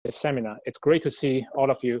this seminar. It's great to see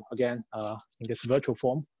all of you again in this virtual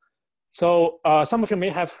form. So some of you may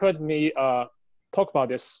have heard me talk about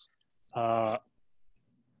this on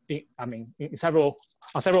several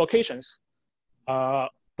occasions,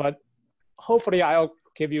 but hopefully I'll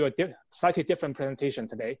give you a slightly different presentation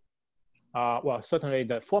today. Well, certainly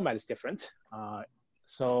the format is different.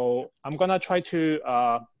 So I'm gonna try to,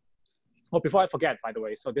 oh, before I forget, by the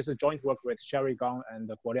way, so this is joint work with Sherry Gong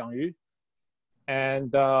and Guoliang Yu.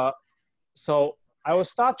 And so I will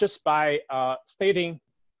start just by stating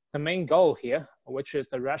the main goal here, which is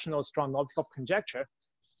the rational strong Novikov conjecture.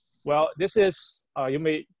 Well, this is,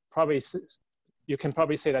 you can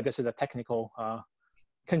probably say that this is a technical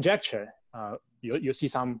conjecture. You see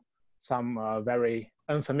some very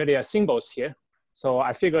unfamiliar symbols here. So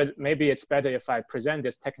I figured maybe it's better if I present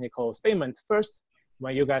this technical statement first,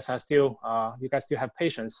 when you guys are still, you guys still have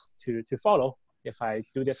patience to follow. If I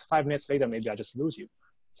do this 5 minutes later, maybe I just lose you.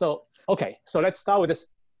 So, okay, so let's start with this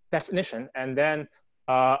definition, and then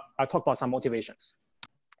I'll talk about some motivations.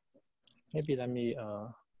 Maybe let me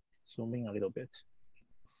zoom in a little bit.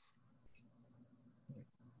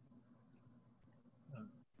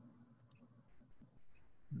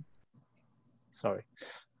 Sorry.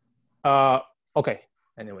 Okay,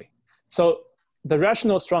 anyway. So the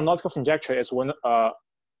rational strong Novikov conjecture is one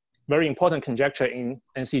very important conjecture in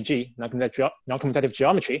NCG, noncommutative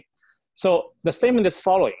geometry. So the statement is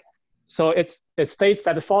following. So it states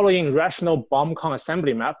that the following rational Baum-Kahn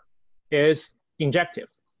assembly map is injective.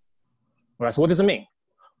 All right, so what does it mean?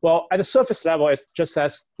 Well, at the surface level, it just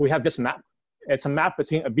says we have this map. It's a map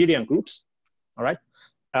between abelian groups, all right?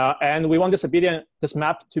 And we want this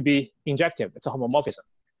map to be injective. It's a homomorphism.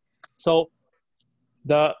 So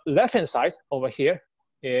the left-hand side over here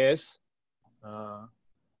is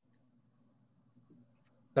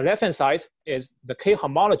the left-hand side is the K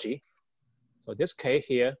homology. So this K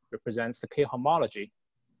here represents the K homology.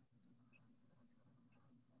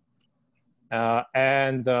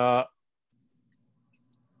 And for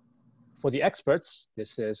the experts,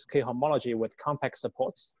 this is K homology with compact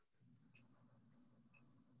supports.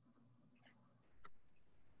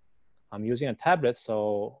 I'm using a tablet,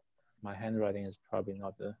 so my handwriting is probably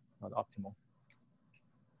not optimal.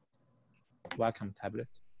 Wacom tablet.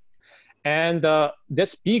 And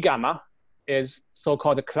this B gamma is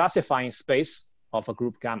so-called the classifying space of a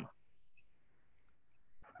group gamma.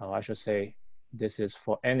 I should say this is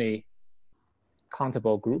for any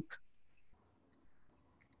countable group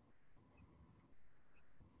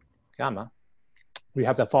gamma. We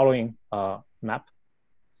have the following map.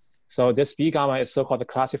 So this B gamma is so-called the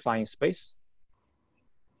classifying space.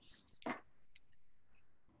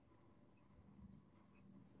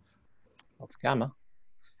 Of gamma.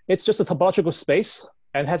 It's just a topological space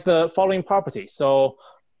and has the following property. So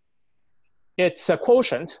it's a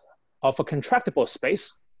quotient of a contractible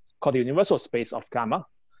space called the universal space of gamma,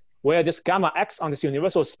 where this gamma acts on this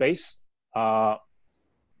universal space by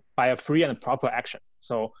a free and proper action.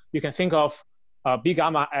 So you can think of B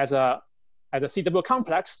gamma as a CW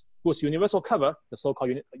complex whose universal cover, the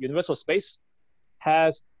so-called universal space,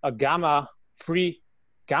 has a free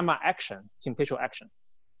gamma action, simplicial action.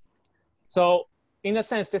 So in a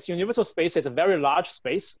sense, this universal space is a very large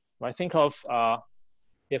space. Right? Think of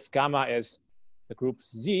if gamma is the group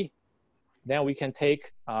Z, then we can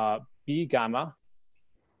take B gamma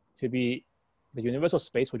to be the universal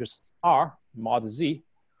space, which is R mod Z,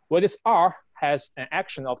 where this R has an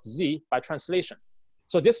action of Z by translation.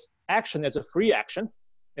 So this action is a free action.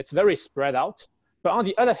 It's very spread out. But on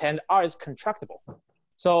the other hand, R is contractible.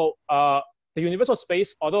 So the universal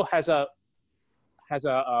space, although has a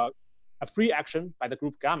free action by the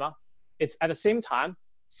group gamma, it's at the same time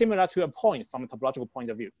similar to a point from a topological point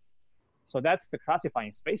of view. So that's the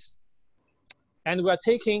classifying space. And we're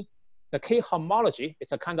taking the K homology.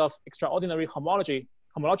 It's a kind of extraordinary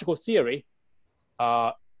homological theory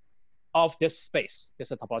of this space. This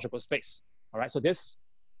is a topological space. All right, so this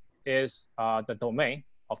is the domain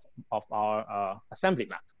of our assembly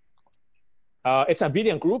map. It's an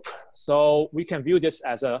abelian group, so we can view this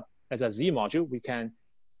as a Z module. We can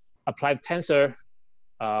apply tensor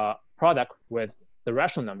product with the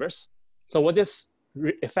rational numbers. So what this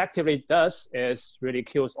effectively does is really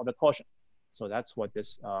kills all the torsion. So that's what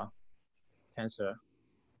this tensor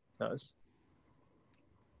does.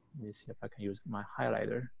 Let me see if I can use my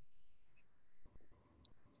highlighter.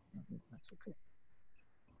 That's okay.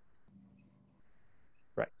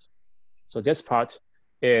 Right. So this part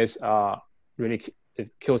is really,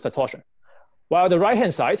 it kills the torsion. While the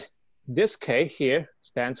right-hand side, this K here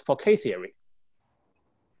stands for K theory.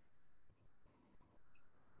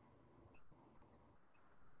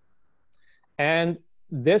 And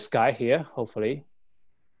this guy here, hopefully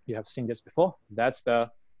you have seen this before. That's the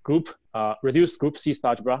group, reduced group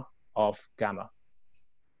C-star algebra of gamma.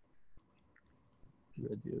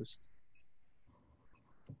 Reduced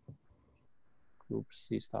group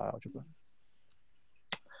C-star algebra.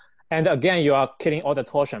 And again, you are killing all the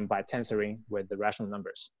torsion by tensoring with the rational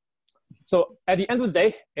numbers. So at the end of the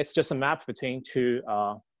day, it's just a map between two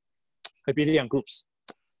abelian groups.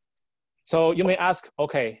 So you may ask,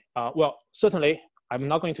 okay, well, certainly I'm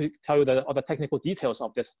not going to tell you all the technical details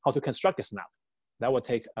of this, how to construct this map. That would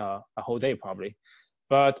take a whole day probably.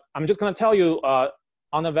 But I'm just going to tell you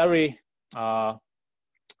on a very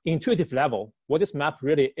intuitive level, what this map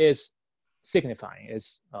really is signifying,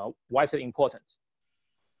 is why is it important.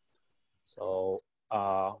 So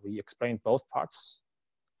we explained both parts.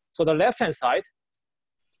 So the left-hand side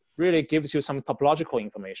really gives you some topological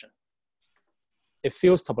information. It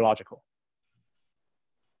feels topological.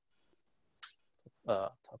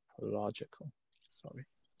 Topological, sorry.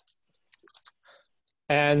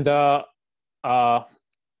 And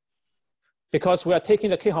because we are taking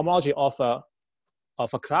the K-homology of a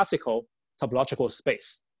classical topological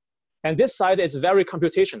space. And this side is very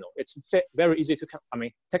computational. It's very easy to,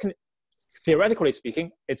 theoretically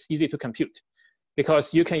speaking, it's easy to compute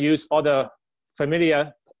because you can use all the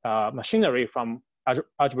familiar machinery from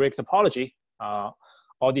algebraic topology,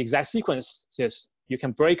 all the exact sequences. You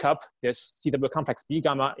can break up this CW complex B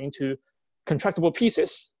gamma into contractible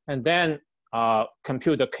pieces and then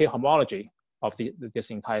compute the K-homology of this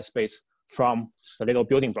entire space from the little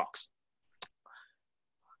building blocks.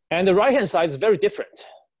 And the right-hand side is very different.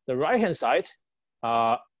 The right-hand side,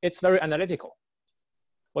 it's very analytical.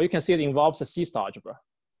 Well, you can see it involves a C-star algebra.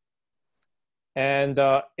 And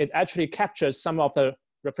it actually captures some of the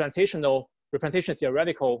representation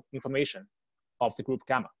theoretical information of the group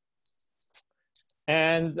gamma.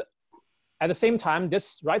 And at the same time,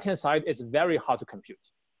 this right-hand side is very hard to compute.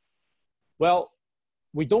 Well,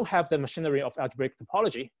 we don't have the machinery of algebraic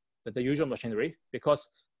topology, the usual machinery, because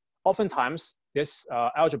oftentimes this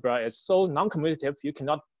algebra is so non-commutative, you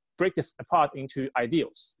cannot break this apart into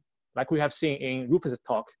ideals, like we have seen in Rufus's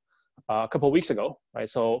talk a couple of weeks ago, right?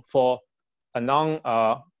 So for a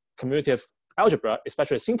non-commutative algebra,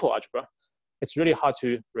 especially simple algebra, it's really hard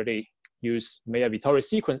to really use Mayer-Vittori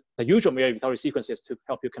sequence, the usual Mayer-Vittori sequences to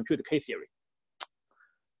help you compute the K-theory.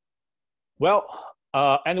 Well,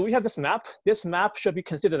 and we have this map. This map should be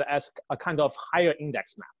considered as a kind of higher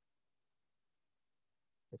index map.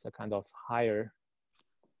 It's a kind of higher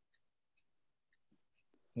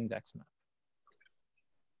index map.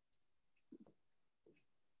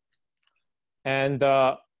 And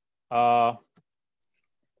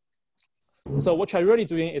so what you're really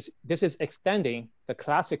doing is this is extending the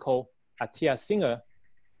classical Atiyah-Singer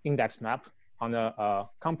index map on a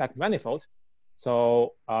compact manifold.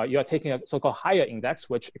 So you are taking a so-called higher index,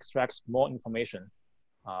 which extracts more information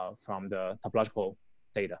from the topological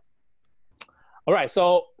data. All right,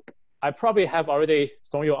 so I probably have already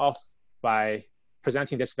thrown you off by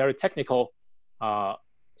presenting this very technical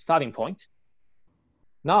starting point.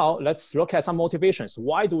 Now let's look at some motivations.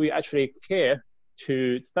 Why do we actually care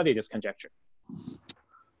to study this conjecture?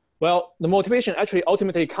 Well, the motivation actually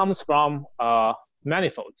ultimately comes from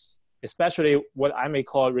manifolds, especially what I may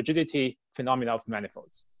call rigidity phenomena of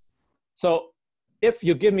manifolds. So if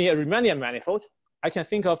you give me a Riemannian manifold, I can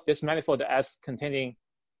think of this manifold as containing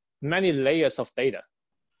many layers of data.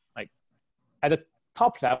 Like at the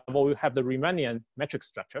top level, we have the Riemannian metric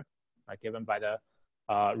structure, given by the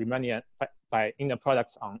Riemannian by inner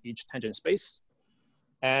products on each tangent space.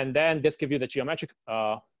 And then this gives you the geometric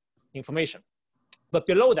information. But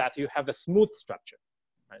below that, you have the smooth structure,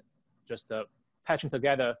 right? Just patching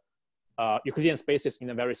together Euclidean spaces in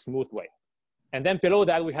a very smooth way. And then below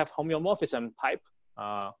that, we have homeomorphism type.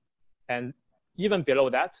 And even below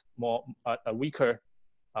that, a weaker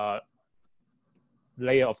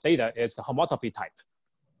layer of data is the homotopy type.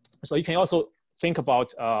 So you can also think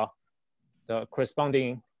about the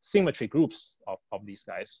corresponding symmetry groups of these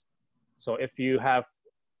guys. So if you have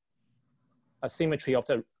a symmetry of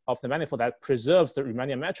the manifold that preserves the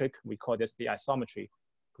Riemannian metric, we call this the isometry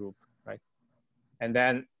group, right? And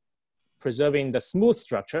then preserving the smooth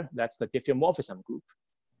structure, that's the diffeomorphism group.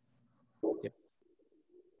 Yep.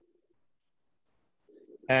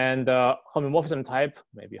 And homeomorphism type,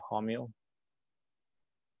 maybe homeo.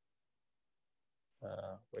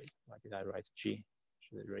 Wait, why did I write G?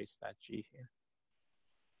 Should erase that G here.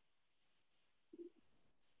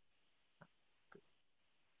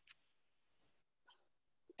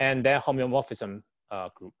 And then homeomorphism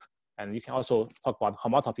group. And you can also talk about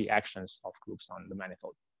homotopy actions of groups on the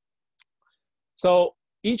manifold. So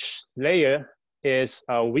each layer is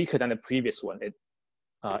weaker than the previous one.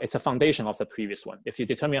 It's a foundation of the previous one. If you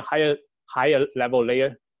determine higher level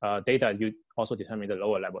layer data, you also determine the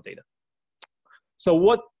lower level data. So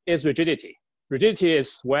what is rigidity? Rigidity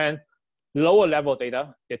is when lower level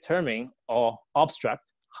data determine or obstruct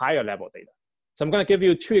higher level data. So I'm going to give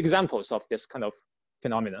you two examples of this kind of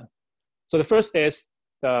phenomenon. So the first is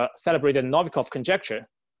the celebrated Novikov conjecture.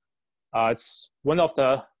 It's one of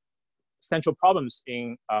the central problems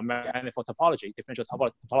in manifold topology, differential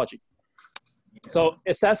topology. So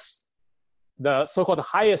it says the so-called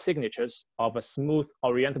higher signatures of a smooth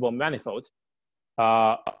orientable manifold,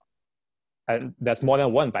 and there's more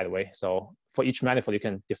than one, by the way. So for each manifold, you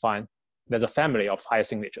can define there's a family of higher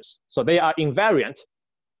signatures. So they are invariant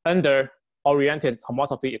under oriented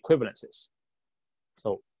homotopy equivalences.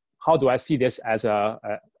 So how do I see this as a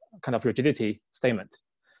kind of rigidity statement?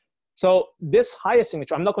 So this higher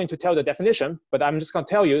signature, I'm not going to tell the definition, but I'm just going to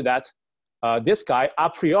tell you that this guy a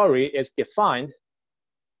priori is defined.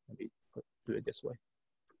 Let me do it this way.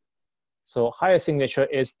 So higher signature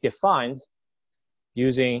is defined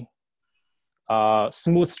using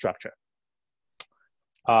smooth structure.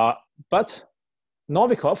 But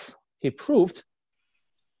Novikov, he proved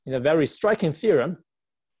in a very striking theorem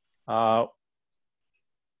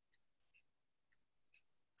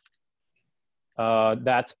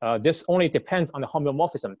that this only depends on the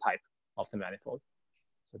homeomorphism type of the manifold.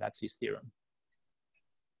 So that's his theorem.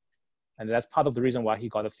 And that's part of the reason why he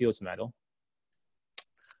got a Fields Medal.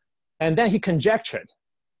 And then he conjectured,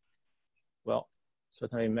 well,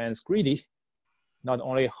 certainly man's greedy, not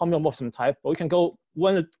only homeomorphism type, but we can go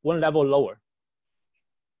one level lower.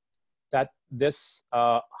 That this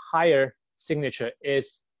higher signature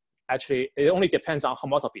is actually, it only depends on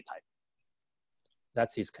homotopy type.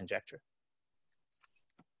 That's his conjecture.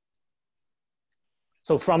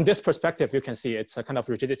 So from this perspective, you can see it's a kind of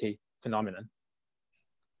rigidity phenomenon.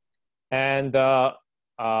 And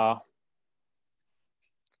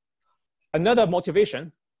another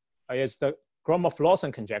motivation is the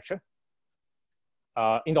Gromov-Lawson conjecture.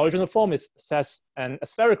 In the original form, it says a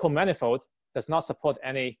spherical manifold does not support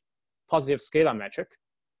any positive scalar metric.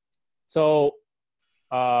 So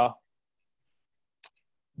the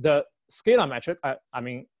scalar metric, I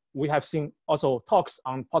mean, we have seen also talks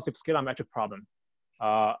on positive scalar metric problem.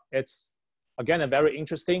 It's, again, a very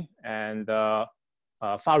interesting and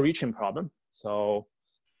far-reaching problem. So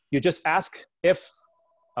you just ask if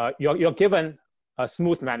you're given a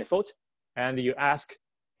smooth manifold, and you ask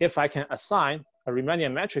if I can assign a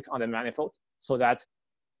Riemannian metric on the manifold so that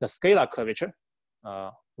the scalar curvature,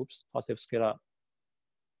 positive scalar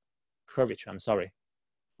curvature, I'm sorry.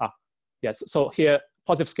 Yes, so here,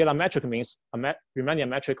 positive scalar metric means a Riemannian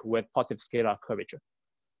metric with positive scalar curvature.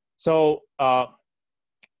 So,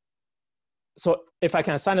 so if I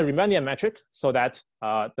can assign a Riemannian metric so that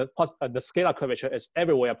the scalar curvature is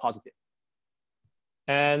everywhere positive.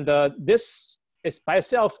 And this is by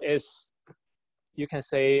itself is, you can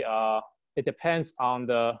say, it depends on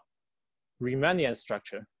the Riemannian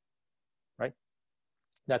structure, right?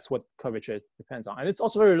 That's what curvature depends on. And it's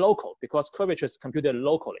also very local because curvature is computed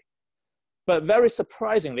locally. But very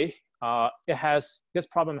surprisingly, this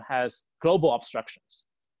problem has global obstructions.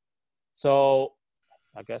 So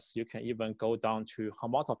I guess you can even go down to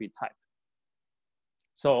homotopy type.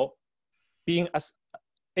 So being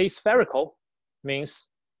aspherical means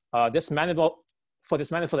this manifold, for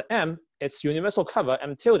this manifold M, its universal cover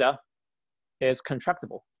M tilde is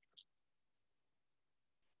contractible.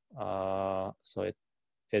 So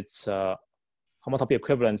it's homotopy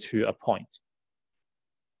equivalent to a point.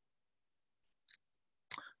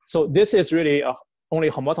 So this is really only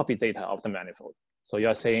homotopy data of the manifold. So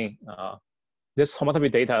you're saying this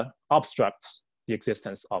homotopy data obstructs the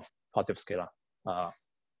existence of positive scalar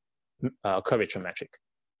curvature metric.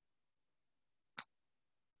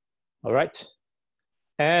 All right,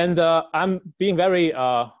 and I'm being very,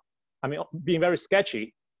 being very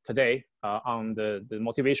sketchy today on the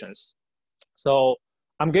motivations. So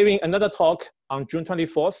I'm giving another talk on June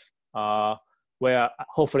 24th, where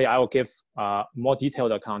hopefully I will give more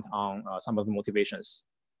detailed account on some of the motivations.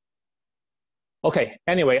 Okay,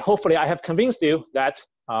 anyway, hopefully I have convinced you that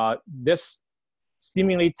this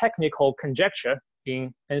seemingly technical conjecture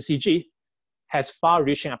in NCG has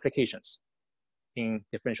far-reaching applications in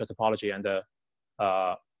differential topology and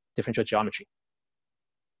differential geometry.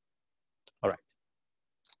 All right.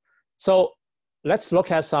 So let's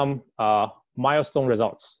look at some milestone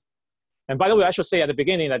results. And by the way, I should say at the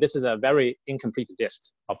beginning that this is a very incomplete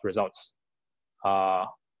list of results.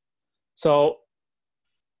 So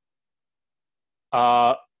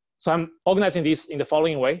I'm organizing these in the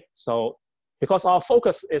following way. So because our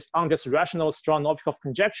focus is on this rational strong Novikov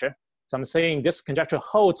conjecture, so I'm saying this conjecture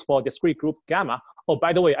holds for discrete group gamma. Oh,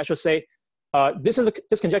 by the way, I should say this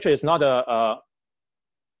conjecture is not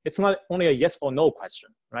it's not only a yes or no question,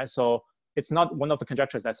 right? So it's not one of the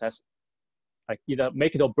conjectures that says like either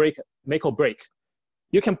make or break.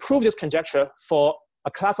 You can prove this conjecture for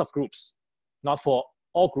a class of groups, not for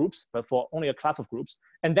all groups, but for only a class of groups.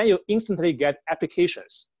 And then you instantly get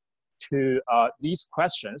applications to these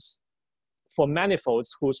questions for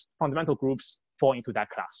manifolds whose fundamental groups fall into that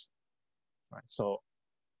class. Right? So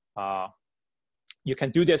you can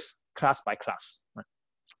do this class by class. Right?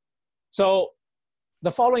 So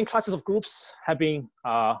the following classes of groups have been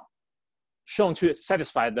shown to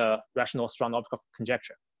satisfy the rational strong Novikov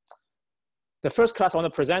conjecture. The first class I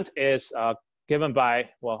want to present is given by,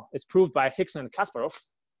 well, it's proved by Hickson and Kasparov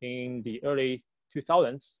in the early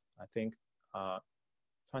 2000s, I think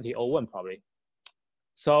 2001 probably.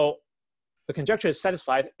 So the conjecture is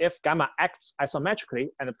satisfied if gamma acts isometrically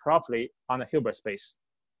and properly on a Hilbert space.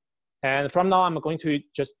 And from now, I'm going to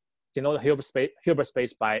just denote the Hilbert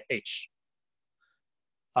space by H.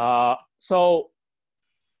 So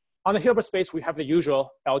on the Hilbert space, we have the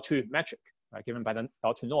usual L2 metric, right, given by the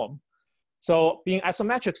L2 norm. So being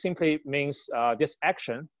isometric simply means this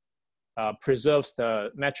action preserves the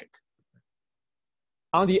metric.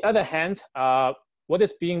 On the other hand, what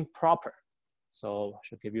is being proper? So I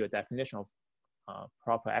should give you a definition of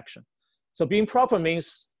proper action. So being proper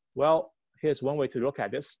means, well, here's one way to look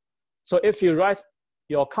at this. So if you write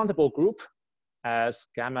your countable group as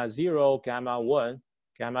gamma 0, gamma 1,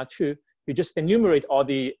 gamma 2, you just enumerate all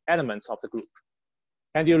the elements of the group.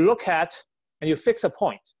 And you look at, and you fix a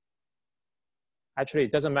point. Actually,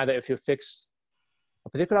 it doesn't matter if you fix a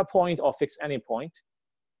particular point or fix any point.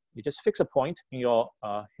 You just fix a point in your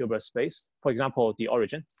Hilbert space, for example, the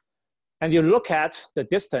origin. And you look at the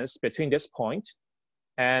distance between this point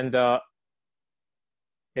and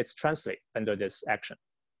its translate under this action.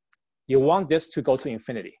 You want this to go to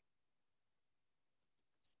infinity.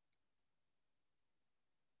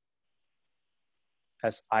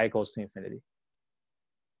 As I goes to infinity.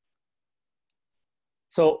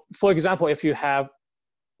 So for example, if you have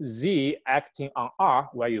Z acting on R,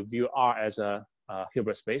 where you view R as a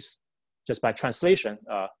Hilbert space, just by translation,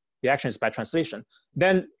 the action is by translation,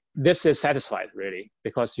 then this is satisfied really,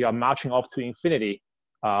 because you are marching off to infinity,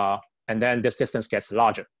 and then this distance gets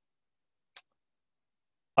larger.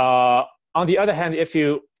 On the other hand, if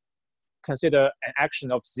you consider an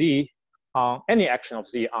action of Z, any action of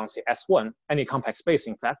Z on say S1, any compact space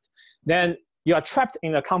in fact, then you are trapped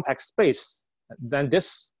in a compact space, then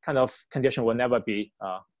this kind of condition will never be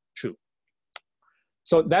true.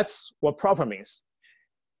 So that's what proper means.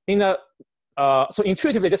 So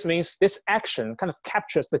intuitively, this means this action kind of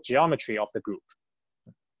captures the geometry of the group.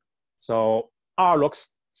 So R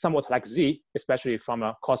looks somewhat like Z, especially from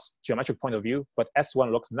a cost geometric point of view, but S1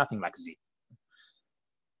 looks nothing like Z.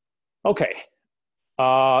 Okay,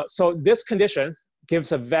 so this condition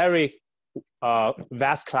gives a very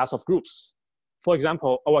vast class of groups. For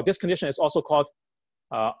example, this condition is also called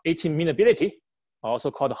amenability, also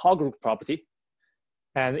called the Hall group property.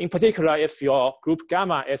 And in particular, if your group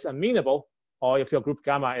gamma is amenable, or if your group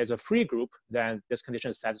gamma is a free group, then this condition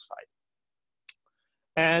is satisfied.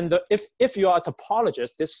 And if you are a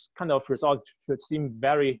topologist, this kind of result should seem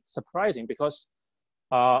very surprising, because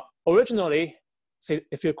originally, say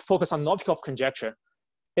if you focus on Novikov conjecture,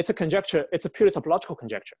 it's a purely topological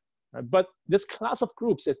conjecture. Right? But this class of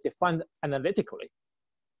groups is defined analytically.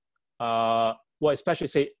 Well, especially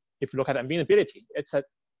say if you look at amenability, it's an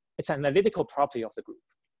analytical property of the group.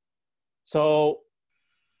 So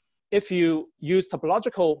if you use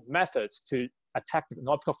topological methods to attack the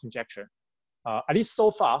Novikov conjecture, at least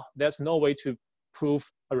so far, there's no way to prove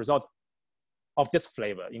a result of this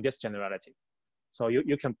flavor in this generality. So you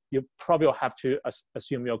probably will have to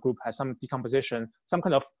assume your group has some decomposition, some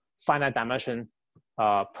kind of finite dimension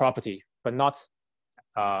property, but not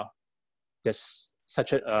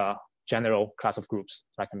such a general class of groups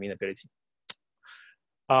like amenability.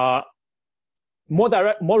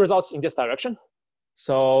 More results in this direction.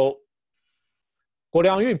 So Guo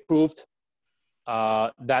Liangyu proved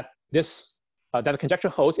that the conjecture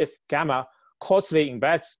holds if gamma causally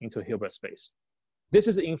embeds into a Hilbert space. This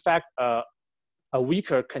is in fact a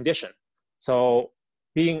weaker condition. So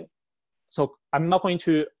I'm not going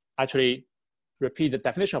to actually repeat the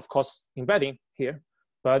definition of cause embedding here,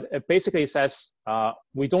 but it basically says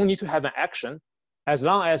we don't need to have an action as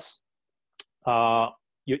long as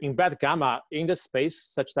you embed gamma in the space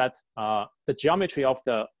such that the geometry of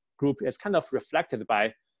the group is kind of reflected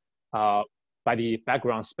by the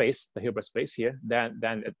background space, the Hilbert space here,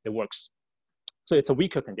 then it works. So it's a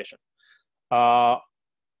weaker condition. But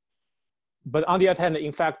on the other hand,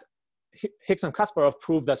 in fact, Higgs and Kasparov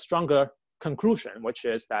proved a stronger conclusion, which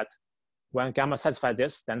is that when gamma satisfies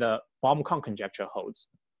this, then the Baum-Kahn conjecture holds.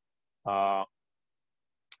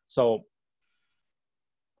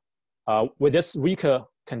 With this weaker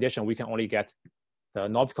condition, we can only get the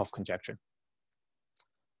Novikov conjecture.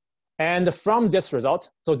 And from this result,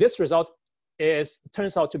 so this result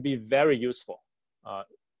turns out to be very useful,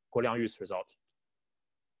 Guoliang Yu's result.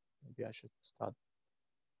 Maybe I should start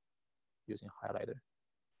using highlighter.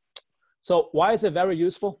 So why is it very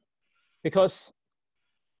useful? Because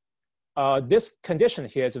this condition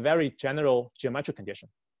here is a very general geometric condition.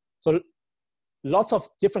 So lots of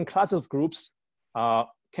different classes of groups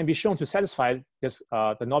can be shown to satisfy this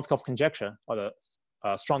the Novikov conjecture, or the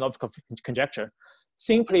strong Novikov conjecture,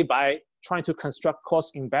 simply by trying to construct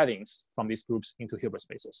coarse embeddings from these groups into Hilbert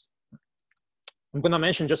spaces. I'm going to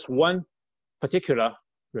mention just one particular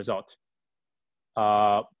result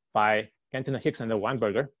by Gantner, Higgs, and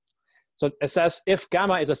Weinberger. So it says if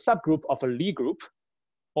gamma is a subgroup of a Lie group,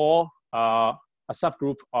 or a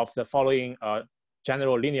subgroup of the following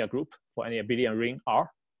general linear group for any abelian ring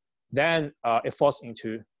R, then it falls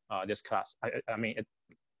into this class. I mean, it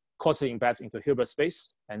coarsely embeds into Hilbert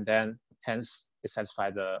space, and then hence it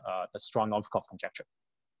satisfies the strong Novikov conjecture.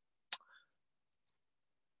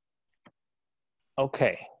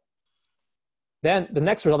 Okay. Then the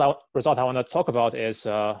next result I want to talk about is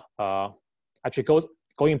actually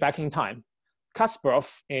going back in time.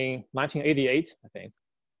 Kasparov in 1988, I think,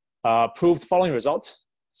 proved the following result.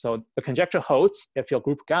 So the conjecture holds if your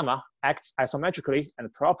group gamma acts isometrically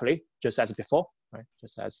and properly, just as before, right?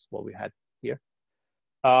 Just as what we had here.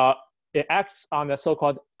 It acts on the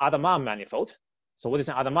so-called Adamar manifold. So what is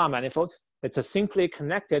an Adamar manifold? It's a simply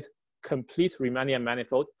connected complete Riemannian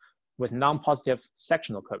manifold with non-positive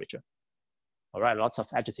sectional curvature. All right, lots of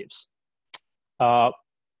adjectives. But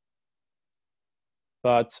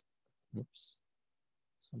oops,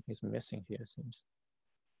 something's missing here, it seems.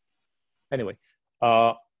 Anyway,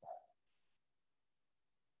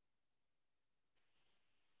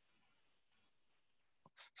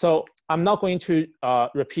 so I'm not going to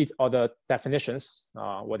repeat all the definitions,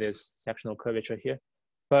 what is sectional curvature here,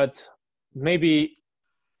 but maybe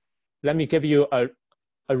let me give you a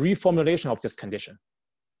reformulation of this condition.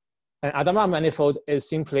 An Adamar manifold is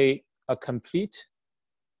simply a complete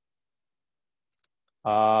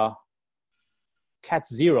cat0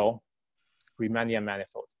 Riemannian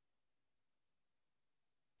manifold.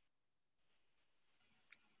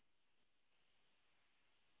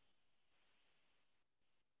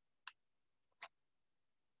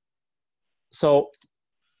 So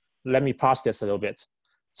let me parse this a little bit.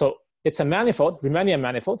 So it's a manifold, Riemannian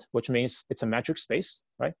manifold, which means it's a metric space,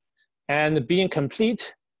 right? And being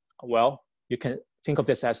complete, well, you can think of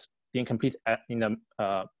this as being complete in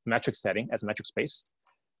a metric setting as a metric space.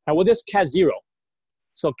 And what is cat0?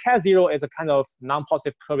 So cat0 is a kind of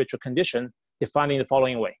non-positive curvature condition defined in the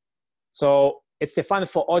following way. So it's defined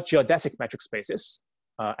for all geodesic metric spaces.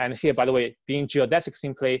 And here, by the way, being geodesic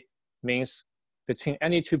simply means between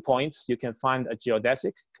any 2 points, you can find a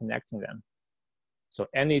geodesic connecting them. So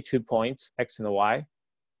any 2 points, X and Y,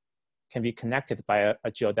 can be connected by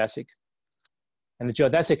a geodesic. And the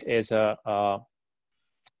geodesic is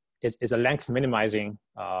a length minimizing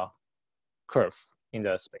curve in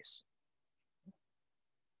the space.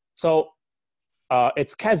 So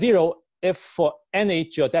it's cat0 if for any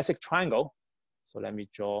geodesic triangle. So let me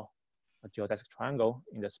draw a geodesic triangle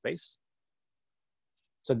in the space.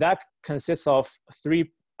 So that consists of 3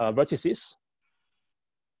 vertices.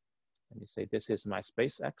 Let me say this is my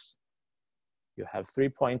space X. You have 3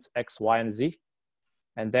 points X, Y, and Z.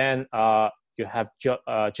 And then you have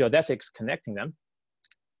geodesics connecting them.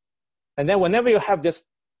 And then whenever you have this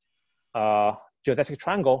geodesic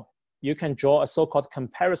triangle, you can draw a so-called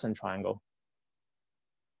comparison triangle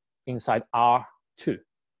inside R2.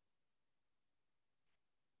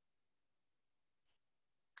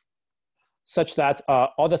 Such that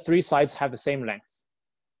all the 3 sides have the same length.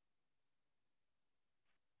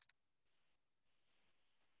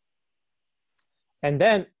 And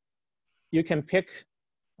then you can pick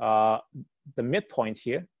the midpoint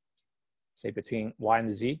here, say between Y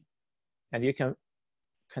and Z, and you can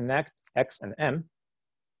connect X and M.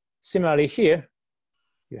 Similarly here,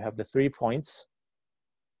 you have the 3 points.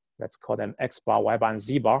 Let's call them X bar, Y bar, and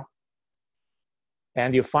Z bar.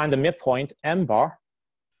 And you find the midpoint M bar,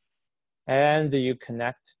 and you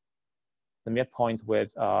connect the midpoint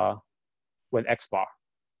with X bar.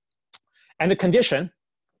 And the condition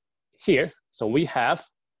here, so we have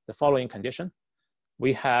the following condition.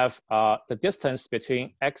 We have the distance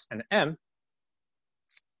between X and M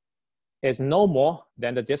is no more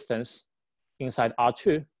than the distance inside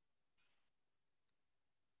R2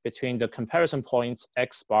 between the comparison points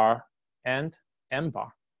X bar and M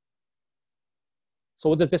bar. So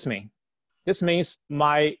what does this mean? This means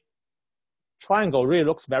my triangle really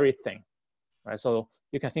looks very thin, right? So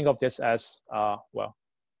you can think of this as, well,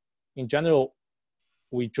 in general,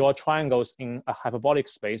 we draw triangles in a hyperbolic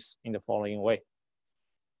space in the following way.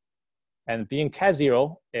 And being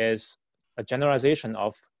K0 is a generalization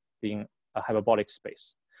of being a hyperbolic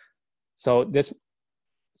space. So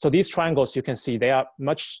these triangles, you can see they are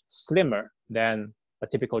much slimmer than a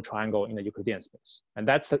typical triangle in the Euclidean space. And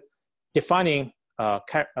that's a defining,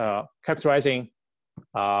 characterizing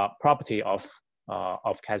property of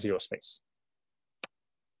K0 space.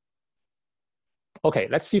 Okay,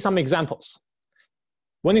 let's see some examples.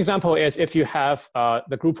 One example is if you have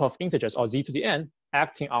the group of integers, or z to the n,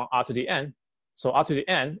 acting on R to the n. So R to the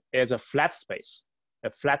n is a flat space,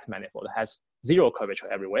 a flat manifold that has zero curvature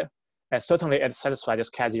everywhere. And certainly it satisfies this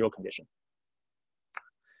K0 condition.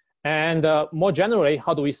 And more generally,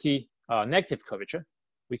 how do we see negative curvature?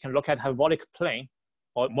 We can look at hyperbolic plane,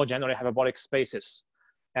 or more generally hyperbolic spaces.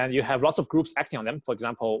 And you have lots of groups acting on them. For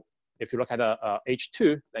example, if you look at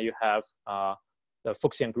H2, then you have the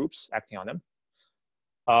Fuchsian groups acting on them.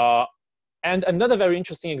 And another very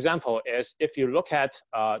interesting example is if you look at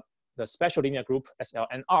the special linear group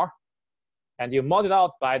SLNR, and you model it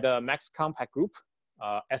out by the max compact group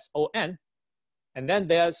SON, and then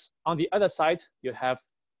there's, on the other side, you have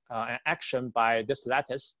an action by this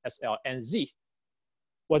lattice SLNZ.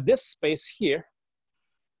 Well, this space here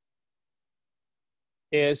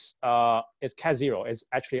is K0, is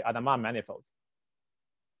actually Adama manifold.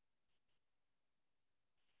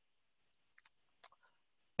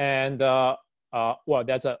 And well,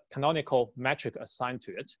 there's a canonical metric assigned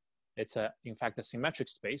to it. It's in fact a symmetric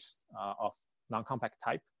space of non-compact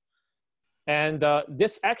type. And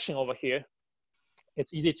this action over here,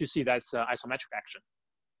 it's easy to see that it's an isometric action.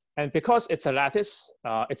 And because it's a lattice,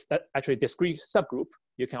 it's actually a discrete subgroup.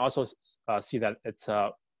 You can also see that it's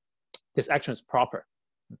this action is proper.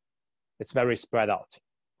 It's very spread out.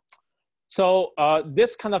 So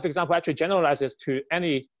this kind of example actually generalizes to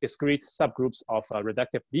any discrete subgroups of a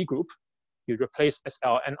reductive Lie group. You replace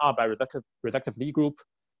SLNR by reductive Lie group,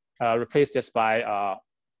 replace this by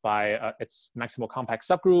its maximal compact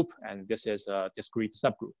subgroup, and this is a discrete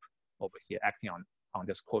subgroup over here acting on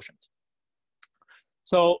this quotient.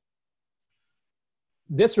 So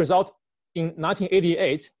this result in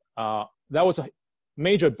 1988, that was a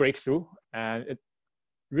major breakthrough, and it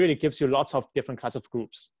really gives you lots of different kinds of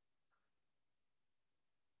groups.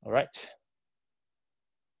 All right.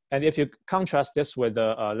 And if you contrast this with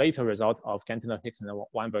the later result of Gantiner, Hicks, and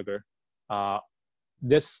Weinberger,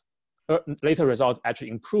 this later result actually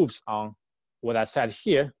improves on what I said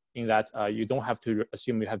here, in that you don't have to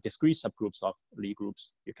assume you have discrete subgroups of Lie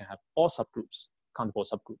groups. You can have all subgroups, countable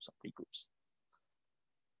subgroups of Lie groups.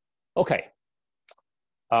 Okay.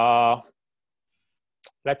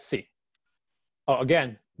 Let's see. Oh,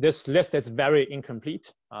 again, this list is very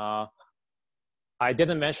incomplete. I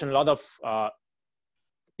didn't mention a lot of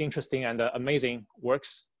interesting and amazing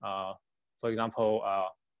works. For example,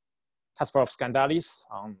 Kasparov-Skandalis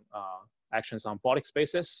on actions on Bolic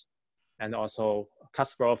spaces, and also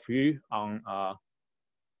Kasparov-Yu on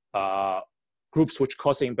groups which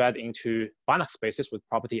quasi-embed into Banach spaces with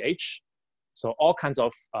property H. So all kinds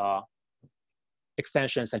of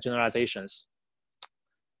extensions and generalizations.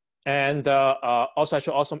 And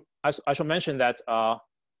also, I should mention that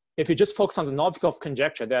if you just focus on the Novikov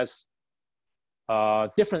conjecture, there are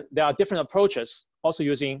different approaches also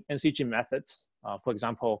using NCG methods. For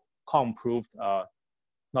example, Kong proved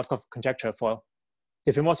Novikov conjecture for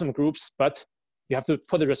diffeomorphism groups, but you have to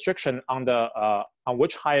put a restriction on the on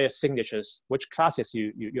which higher signatures, which classes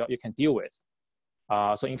you can deal with.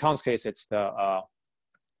 So in Kong's case, it's the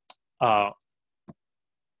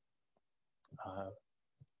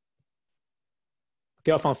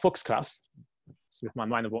Gelfand Fuchs class. With my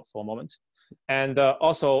mind for a moment. And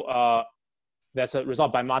also, there's a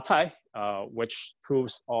result by Ma Tai, which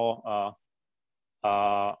proves all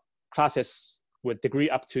classes with degree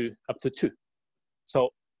up to 2. So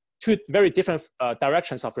two very different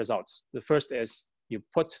directions of results. The first is you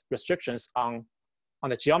put restrictions on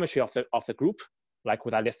the geometry of the group, like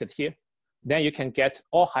what I listed here. Then you can get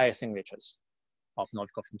all higher signatures of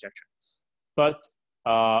Novikov conjecture. But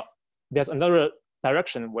there's another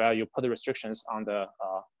direction where you put the restrictions on the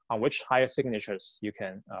on which higher signatures you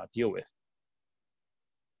can deal with.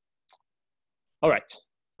 All right.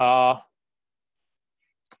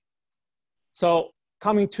 So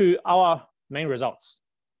coming to our main results.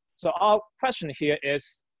 So our question here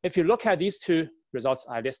is, if you look at these two results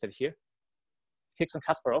I listed here, Higgs and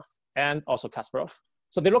Kasparov, and also Kasparov,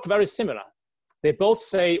 so they look very similar. They both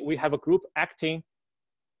say we have a group acting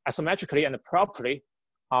isometrically and properly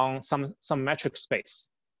on some metric space.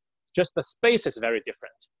 Just the space is very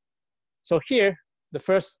different. So here, the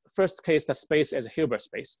first case, the space is a Hilbert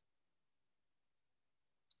space.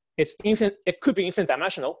 It's infinite. It could be infinite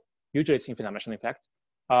dimensional. Usually it's infinite dimensional, in fact,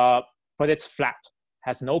 but it's flat,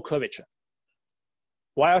 has no curvature.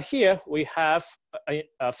 While here we have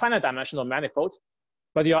a finite dimensional manifold,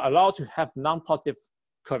 but you are allowed to have non-positive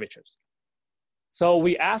curvatures. So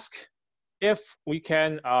we ask if we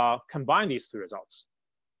can combine these two results.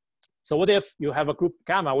 So what if you have a group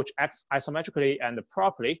gamma which acts isometrically and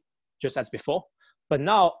properly, just as before, but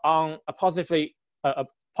now on a possibly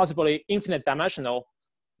infinite dimensional,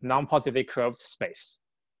 non-positively curved space?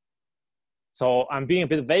 So I'm being a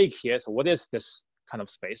bit vague here. So what is this kind of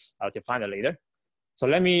space? I'll define it later. So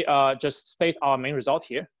let me just state our main result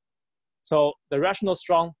here. So the rational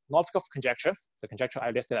strong Novikov conjecture, the conjecture I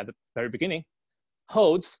listed at the very beginning,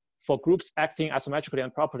 holds for groups acting isometrically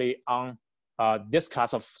and properly on this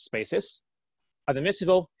class of spaces,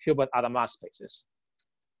 admissible Hilbert-Adama spaces.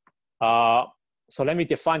 So let me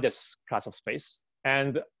define this class of space.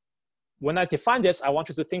 And when I define this, I want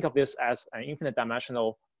you to think of this as an infinite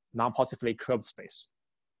dimensional, non-positively curved space.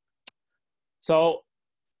 So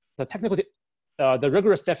the the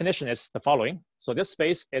rigorous definition is the following. So this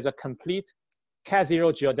space is a complete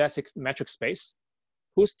K0 geodesic metric space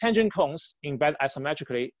whose tangent cones embed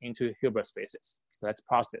isometrically into Hilbert spaces. So let's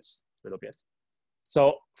parse this a little bit.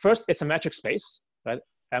 So first, it's a metric space, right?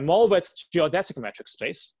 And moreover, it's geodesic metric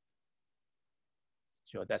space.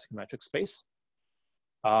 Geodesic metric space.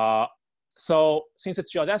 So since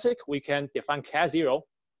it's geodesic, we can define K0.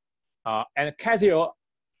 And K0,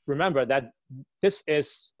 remember that this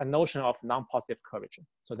is a notion of non-positive curvature.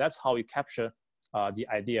 So that's how we capture the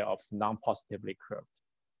idea of non-positively curved.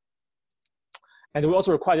 And we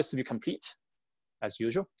also require this to be complete, as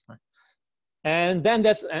usual. And then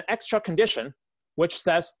there's an extra condition, which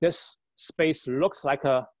says this space looks like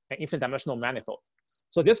an infinite dimensional manifold.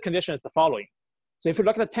 So this condition is the following. So if you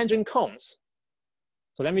look at the tangent cones,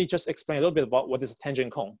 so let me just explain a little bit about what is a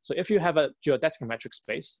tangent cone. So if you have a geodesic metric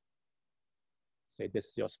space, say this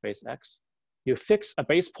is your space X, you fix a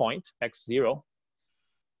base point, X0,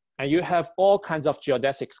 and you have all kinds of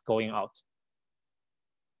geodesics going out.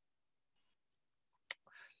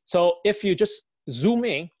 So if you just zoom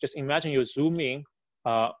in, just imagine you zoom in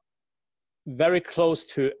very close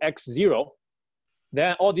to X0,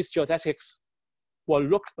 then all these geodesics will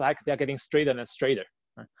look like they're getting straighter and straighter.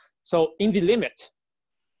 So in the limit,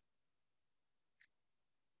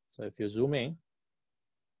 so if you zoom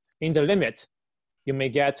in the limit, you may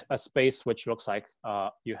get a space which looks like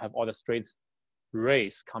you have all the straight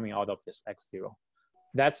rays coming out of this X0.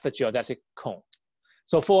 That's the geodesic cone.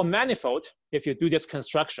 So for a manifold, if you do this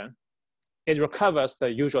construction, it recovers the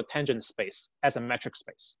usual tangent space as a metric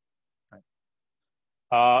space.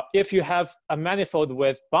 Right? If you have a manifold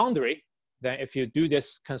with boundary, then if you do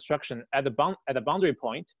this construction at the boundary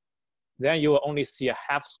point, then you will only see a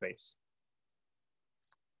half space.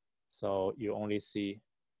 So you only see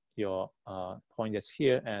your point is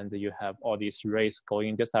here, and you have all these rays going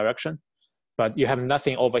in this direction, but you have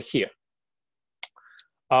nothing over here.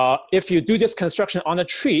 If you do this construction on a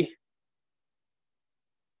tree,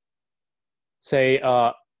 say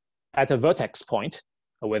at a vertex point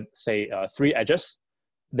with say 3 edges,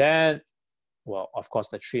 then, well, of course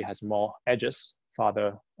the tree has more edges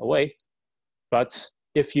farther away. But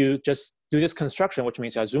if you just do this construction, which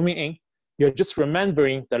means you're zooming in, you're just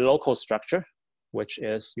remembering the local structure, which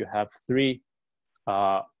is you have 3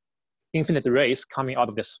 infinite rays coming out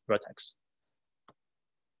of this vertex.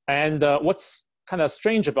 And what's kind of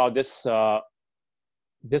strange about this,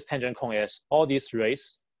 this tangent cone is all these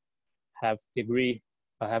rays have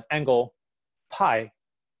have angle pi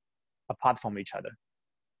apart from each other.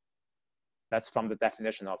 That's from the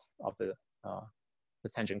definition of the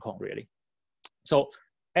tangent cone, really. So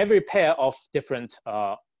every pair of different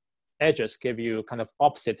edges give you kind of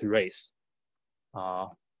opposite rays.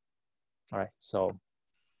 All right, so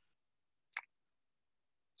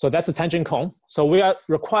that's a tangent cone. So we are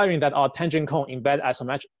requiring that our tangent cone embed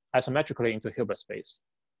isometrically into Hilbert space.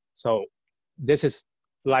 So this is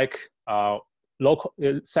like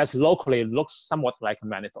it says locally looks somewhat like a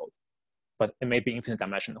manifold, but it may be infinite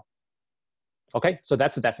dimensional. Okay, so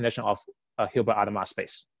that's the definition of a Hilbert-Adama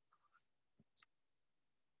space.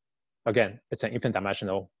 Again, it's an infinite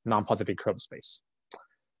dimensional, non-positively curved space.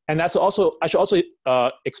 And that's also, I should also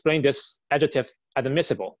explain this adjective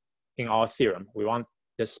admissible in our theorem. We want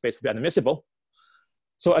this space to be admissible.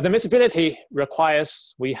 So admissibility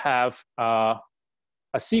requires we have a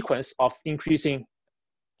sequence of increasing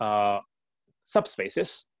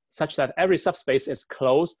subspaces such that every subspace is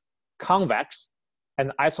closed, convex,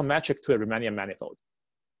 and isometric to a Riemannian manifold.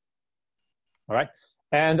 All right,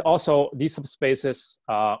 and also these subspaces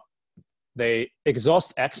they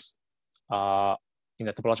exhaust X in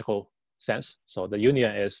a topological sense. So the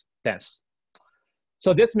union is dense.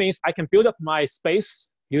 So this means I can build up my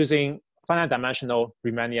space using finite dimensional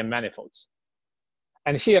Riemannian manifolds.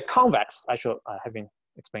 And here convex, I haven't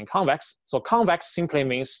explained convex. So convex simply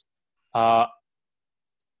means, let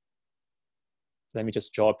me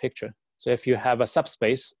just draw a picture. So if you have a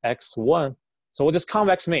subspace X1, so what does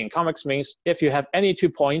convex mean? Convex means if you have any 2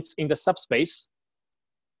 points in the subspace,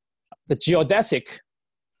 the geodesic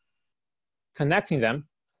connecting them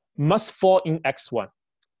must fall in X1.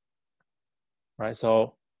 Right,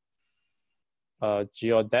 so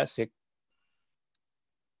geodesic,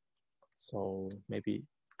 so maybe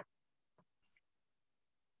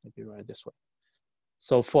write this way.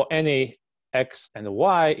 So for any X and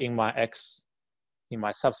Y in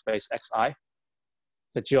my subspace Xi,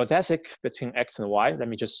 the geodesic between X and Y, let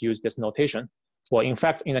me just use this notation. Well, in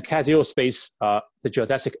fact, in a K0 space, the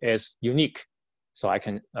geodesic is unique. So I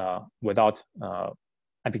can, without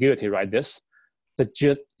ambiguity, write this.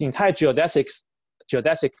 The entire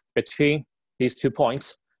geodesic between these 2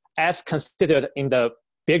 points, as considered in the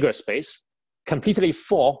bigger space, completely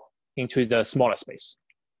fall into the smaller space.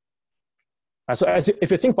 So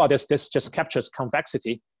if you think about this, this just captures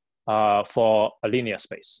convexity for a linear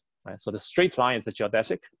space. Right? So the straight line is the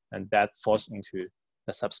geodesic, and that falls into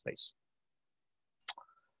the subspace.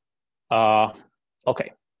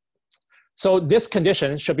 Okay. So this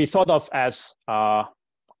condition should be thought of as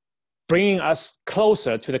bringing us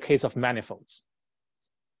closer to the case of manifolds.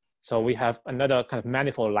 So we have another kind of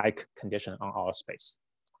manifold-like condition on our space.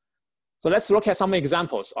 So let's look at some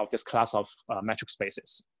examples of this class of metric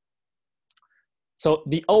spaces. So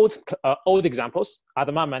the old examples,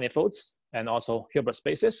 Hadamard manifolds and also Hilbert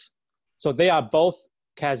spaces. So they are both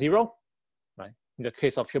K0, right? In the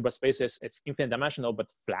case of Hilbert spaces, it's infinite dimensional but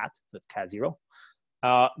flat, so it's K0.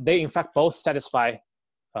 They in fact both satisfy,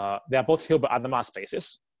 they are both Hilbert-Hadamard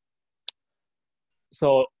spaces.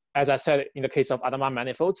 So as I said, in the case of Hadamard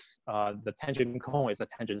manifolds, the tangent cone is a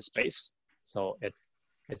tangent space. So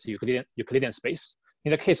it's a Euclidean space. In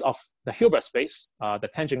the case of the Hilbert space, the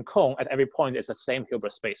tangent cone at every point is the same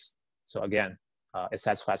Hilbert space. So again, it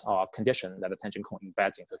satisfies our condition that the tangent cone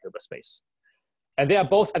embeds into Hilbert space. And they are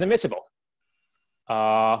both admissible.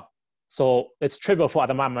 So it's trivial for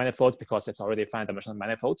Hadamard manifolds because it's already a finite dimensional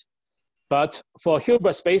manifold. But for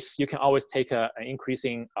Hilbert space, you can always take an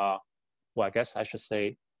increasing, well, I guess I should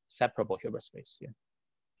say separable Hilbert space here,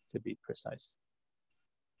 to be precise.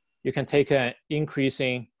 You can take an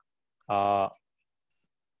increasing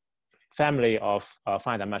family of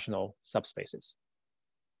finite dimensional subspaces.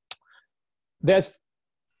 There's,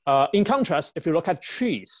 in contrast, if you look at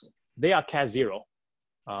trees, they are K0,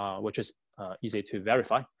 which is easy to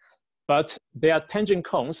verify. But their tangent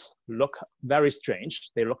cones look very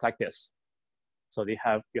strange. They look like this. So you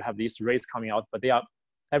have these rays coming out, but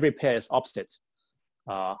every pair is opposite.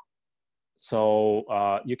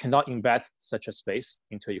 So you cannot embed such a space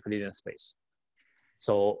into a Euclidean space.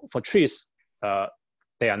 So for trees,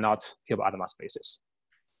 they are not Hilbert-Hadamard spaces.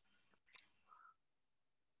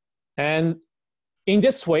 And in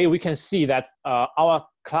this way, we can see that our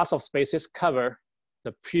class of spaces cover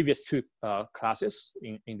the previous 2 classes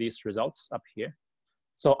in these results up here.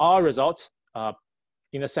 So our result,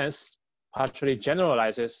 in a sense, partially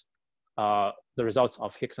generalizes the results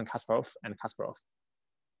of Hicks and Kasparov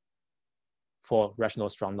for rational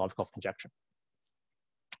strong Novikov conjecture.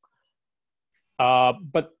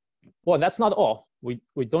 But well, that's not all. We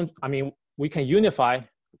don't, I mean, we can unify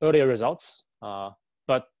earlier results,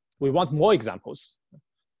 but we want more examples.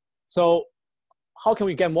 So how can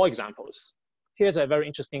we get more examples? Here's a very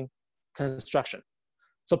interesting construction.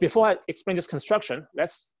 So before I explain this construction,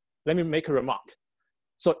 let me make a remark.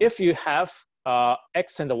 So if you have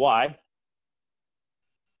X and Y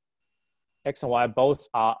both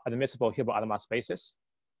are admissible Hilbert-Hadamard spaces,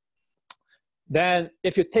 then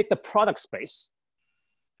if you take the product space,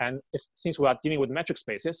 and since we are dealing with metric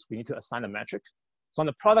spaces, we need to assign a metric. So on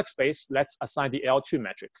the product space, let's assign the L2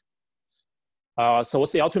 metric. So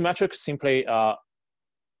what's the L2 metric? Simply,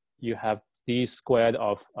 you have d squared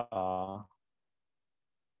of,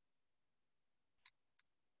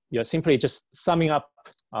 you're simply just summing up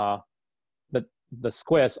the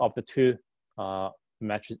squares of the 2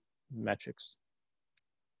 metrics,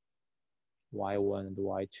 Y1 and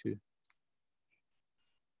Y2.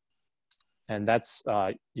 And that's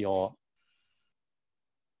your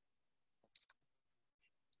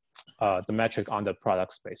the metric on the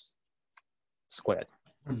product space squared.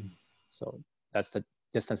 So that's the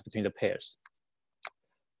distance between the pairs.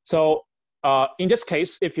 So in this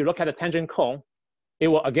case, if you look at a tangent cone, it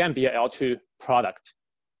will again be a L2 product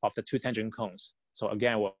of the two tangent cones. So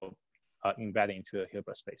again, we'll embed it into a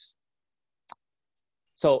Hilbert space.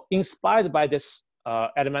 So inspired by this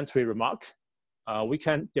elementary remark, we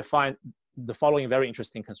can define the following very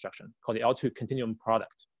interesting construction called the L2 continuum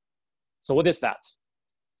product. So what is that?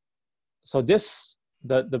 So this,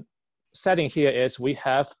 the setting here is we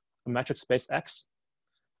have a metric space X,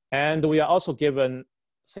 and we are also given,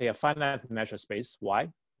 say, a finite measure space Y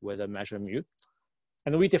with a measure mu.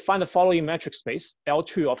 And we define the following metric space,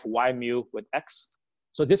 L2 of Y mu with X.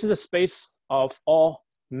 So this is a space of all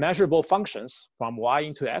measurable functions from Y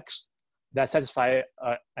into X that satisfy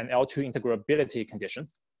an L2 integrability condition.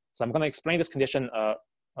 So I'm going to explain this condition a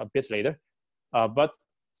bit later. But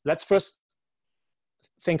let's first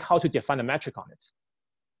think how to define the metric on it.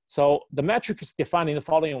 So the metric is defined in the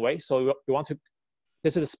following way. So we want to,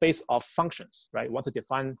 this is a space of functions, right? We want to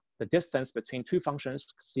define the distance between two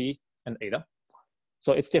functions, C and eta.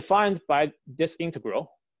 So it's defined by this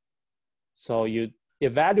integral. So you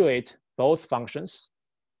evaluate both functions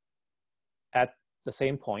at the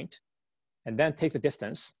same point, and then take the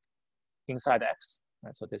distance inside X.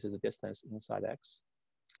 Right? So this is the distance inside X.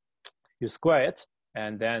 You square it,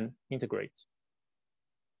 and then integrate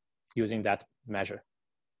using that measure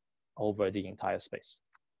over the entire space.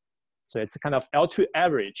 So it's a kind of L2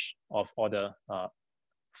 average of all the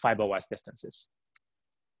fiber-wise distances.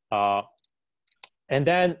 And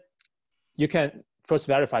then you can first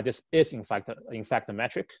verify this is in fact a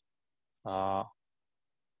metric.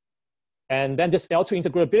 And then this L2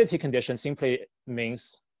 integrability condition simply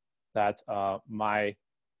means that I'm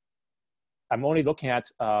only looking at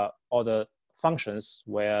all the functions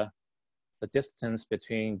where the distance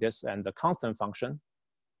between this and the constant function,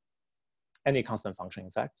 any constant function, in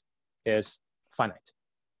fact, is finite.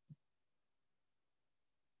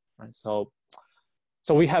 Right? So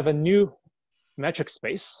we have a new metric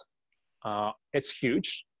space. It's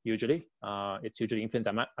huge, usually. It's usually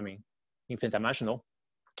infinite dimensional.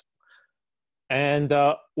 And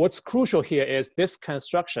what's crucial here is this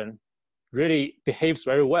construction really behaves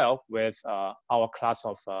very well with our class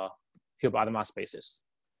of Hilbert-Adama spaces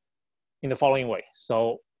in the following way.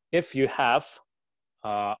 So if you have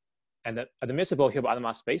an admissible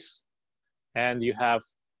Hilbert-Adama space, and you have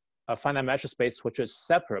a finite metric space which is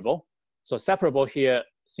separable. So separable here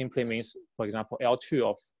simply means, for example, L2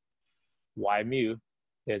 of Y mu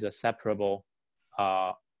is a separable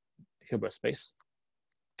Hilbert space.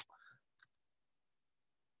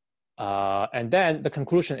 And then the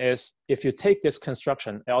conclusion is, if you take this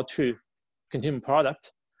construction, L2 continuum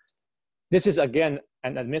product, this is again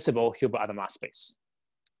an admissible Hilbert-Adama space.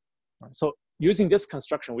 So using this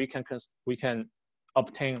construction, we can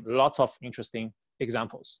obtain lots of interesting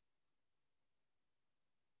examples.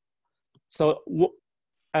 So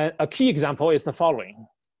a key example is the following.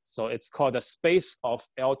 So it's called the space of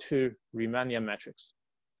L2 Riemannian metrics.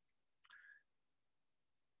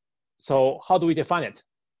 So how do we define it?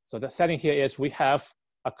 So the setting here is we have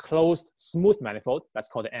a closed smooth manifold, that's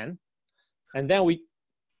called N. And then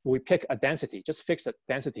we pick a density, just fix a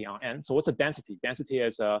density on N. So what's a density? Density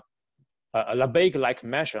is a Lebesgue-like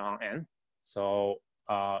measure on N. So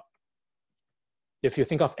if you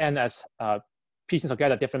think of N as piecing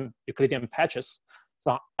together different Euclidean patches,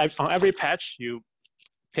 so on every patch, you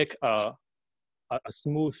pick a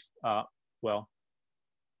smooth, a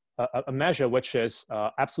measure which is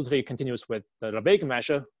absolutely continuous with the Lebesgue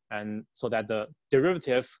measure, and so that the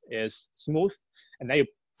derivative is smooth, and then you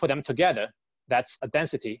put them together. That's a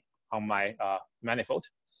density on my manifold.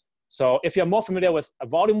 So if you're more familiar with a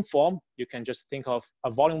volume form, you can just think of a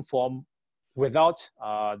volume form without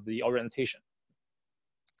the orientation.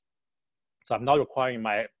 So I'm not requiring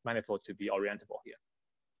my manifold to be orientable here.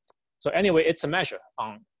 So anyway, it's a measure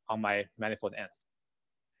on my manifold N.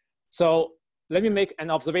 So let me make an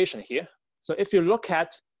observation here. So if you look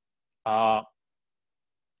at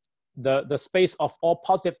the space of all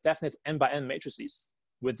positive definite n by n matrices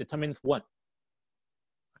with determinant 1.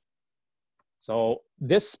 So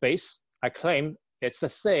this space, I claim it's the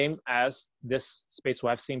same as this space we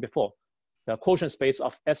have seen before, the quotient space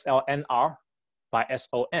of SLNR by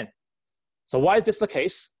SON. So why is this the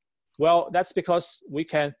case? Well, that's because we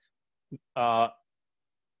can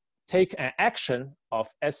take an action of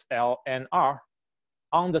SLNR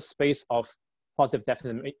on the space of positive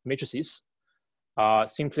definite matrices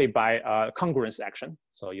simply by congruence action.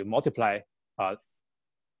 So you multiply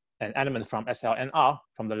an element from SLNR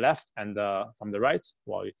from the left and from the right,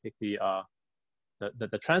 well, you take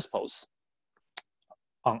the transpose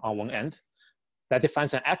on one end. That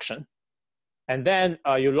defines an action. And then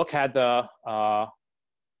you look at the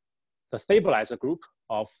stabilizer group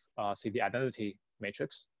of, say, the identity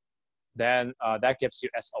matrix. Then that gives you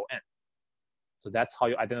SON. So that's how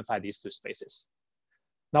you identify these two spaces.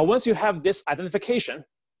 Now, once you have this identification,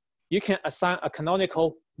 you can assign a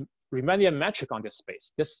canonical Riemannian metric on this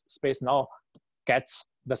space. This space now gets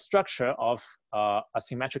the structure of a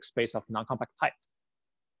symmetric space of non-compact type.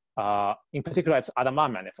 In particular, it's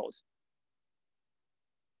Hadamard manifold.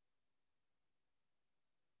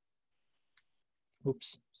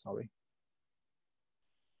 Oops, sorry.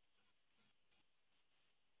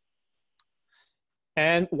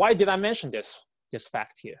 And why did I mention this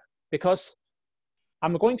fact here? Because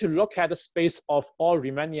I'm going to look at the space of all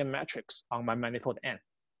Riemannian metrics on my manifold N.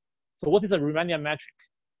 So what is a Riemannian metric?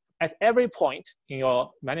 At every point in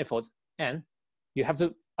your manifold N, you have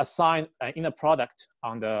to assign an inner product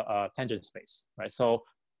on the tangent space, right? So,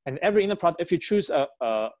 and every inner product, if you choose a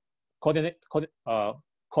coordinate,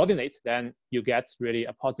 then you get really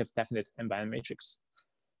a positive definite n-by-n matrix.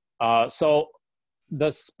 So the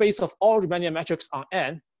space of all Riemannian metrics on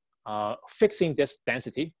N, fixing this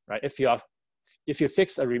density, right? If you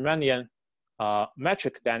fix a Riemannian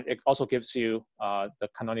metric, then it also gives you the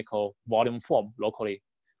canonical volume form locally,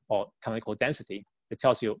 or canonical density. It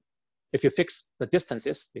tells you, if you fix the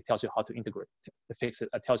distances, it tells you how to integrate.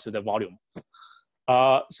 It tells you the volume.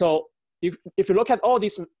 So if you look at all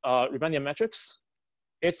these Riemannian metrics,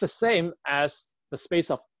 it's the same as the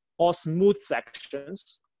space of all smooth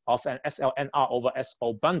sections of an SLNR over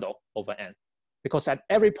SO bundle over N, because at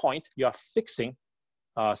every point you are fixing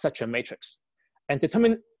such a matrix. And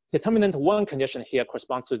determinant one condition here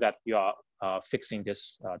corresponds to that you are fixing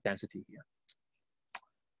this density here.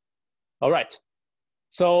 All right,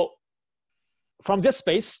 so from this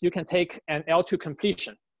space, you can take an L2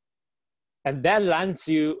 completion, and that lands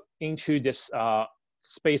you into this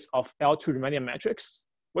space of L2 Riemannian metrics,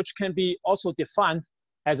 which can be also defined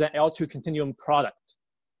as an L2 continuum product.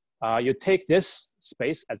 You take this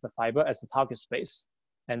space as the fiber, as the target space,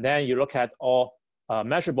 and then you look at all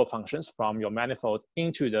measurable functions from your manifold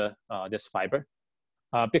into this fiber.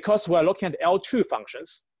 Because we're looking at L2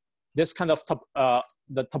 functions, this kind of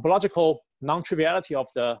the topological non-triviality of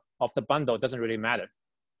the bundle doesn't really matter.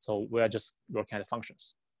 So we're just looking at the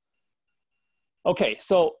functions. Okay,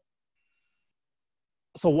 so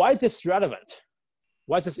why is this relevant?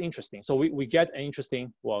 Why is this interesting? So we get an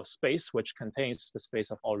interesting, well, space which contains the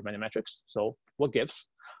space of all Riemannian metrics. So what gives?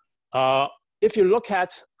 If you look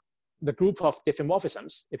at the group of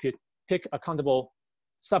diffeomorphisms, if you pick a countable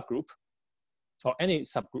subgroup or any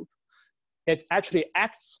subgroup, it actually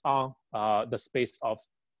acts on the space of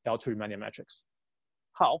L2 Riemannian metrics.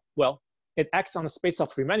 How? Well, it acts on the space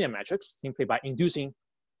of Riemannian metrics simply by inducing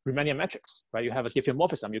Riemannian metrics, right? You have a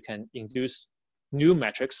diffeomorphism, you can induce new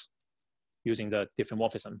metrics using the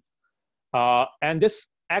diffeomorphism. And this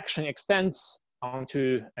action extends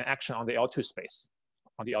onto an action on the L2 space,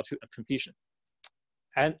 on the L2 completion.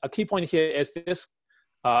 And a key point here is this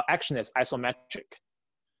action is isometric.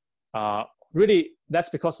 Really, that's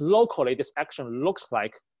because locally, this action looks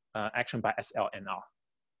like action by SLNR.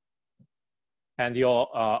 And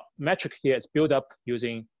your metric here is built up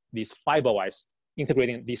using these fiber-wise,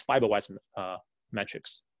 integrating these fiber-wise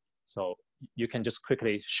metrics. So you can just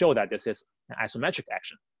quickly show that this is an isometric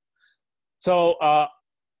action. So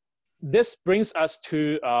this brings us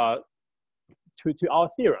to our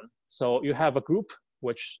theorem. So you have a group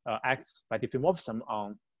which acts by diffeomorphism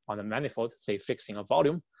on a manifold, say fixing a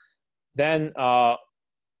volume. Then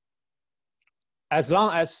as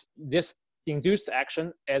long as this induced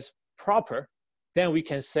action is proper, then we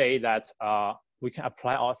can say that we can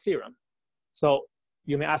apply our theorem. So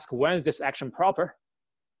you may ask, when is this action proper?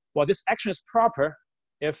 Well, this action is proper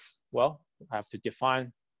if, well, I have to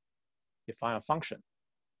define a function.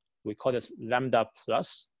 We call this lambda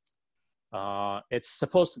plus. It's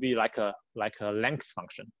supposed to be like a length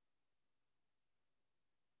function.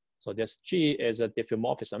 So this G is a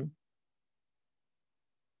diffeomorphism,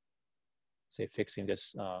 say fixing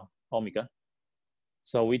this omega.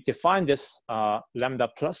 So we define this lambda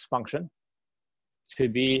plus function to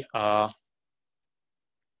be,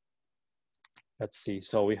 let's see,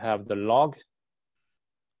 so we have the log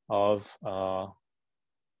of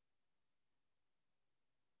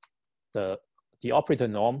the operator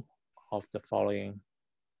norm of the following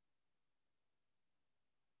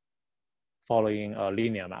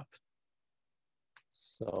linear map.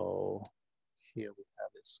 So here we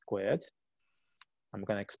have this squared. I'm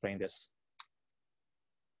going to explain this.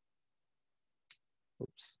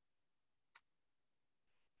 Oops.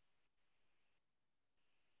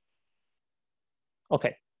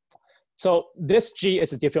 Okay, so this G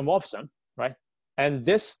is a diffeomorphism, right? And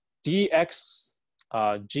this dx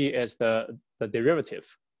G is the derivative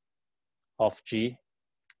of G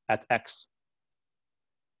at x.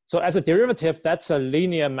 So as a derivative, that's a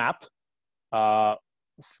linear map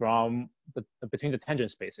from between the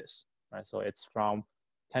tangent spaces, right? So it's from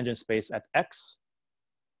tangent space at x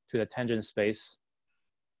to the tangent space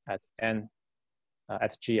at n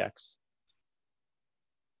at gx.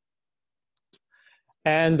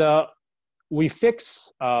 And we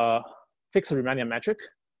fix a Riemannian metric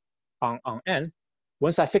on n.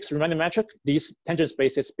 Once I fix Riemannian metric, these tangent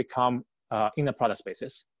spaces become inner product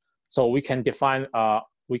spaces. So we can define,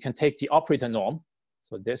 we can take the operator norm.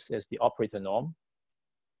 So this is the operator norm.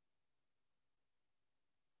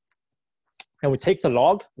 And we take the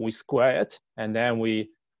log, we square it, and then we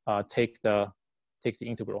take the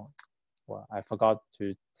integral. Well, I forgot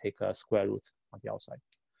to take a square root on the outside.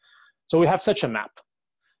 So we have such a map.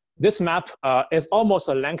 This map is almost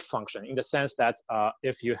a length function in the sense that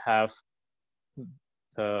if you have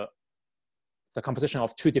the composition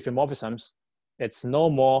of two diffeomorphisms, it's no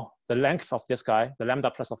more, the length of this guy, the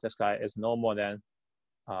lambda plus of this guy is no more than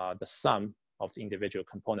the sum of the individual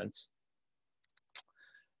components.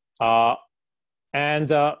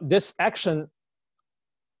 This action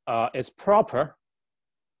is proper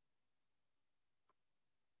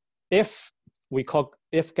if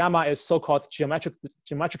gamma is so-called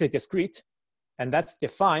geometrically discrete, and that's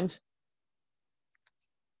defined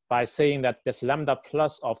by saying that this lambda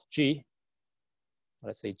plus of G,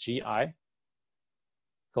 let's say Gi,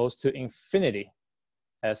 goes to infinity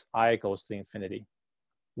as I goes to infinity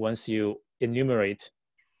once you enumerate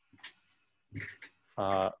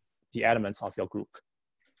the elements of your group.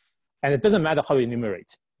 And it doesn't matter how you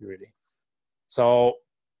enumerate, really. So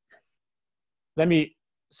let me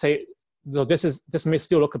say, so this may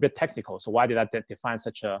still look a bit technical. So why did I define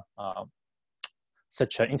such an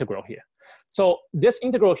integral here? So this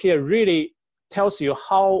integral here really tells you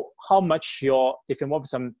how much your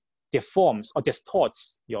diffeomorphism deforms or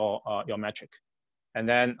distorts your metric. And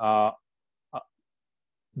then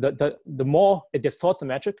the more it distorts the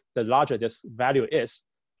metric, the larger this value is.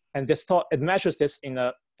 And it measures this in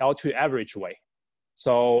a L2 average way.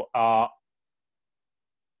 So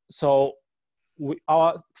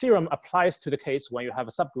our theorem applies to the case when you have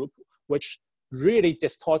a subgroup which really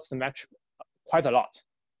distorts the metric quite a lot,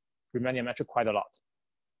 Riemannian metric quite a lot.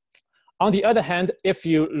 On the other hand, if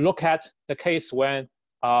you look at the case when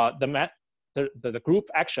the group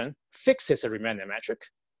action fixes a Riemannian metric,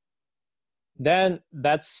 then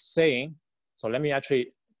that's saying, so let me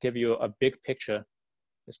actually give you a big picture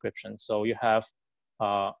description. So you have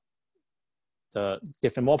the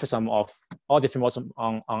diffeomorphism of all diffeomorphism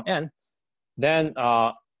on n. Then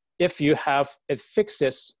if you have, it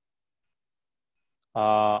fixes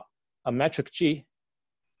a metric G,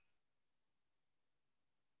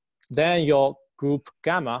 then your group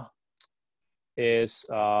gamma is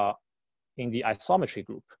in the isometry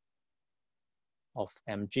group of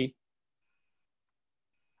Mg.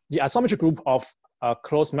 The isometry group of a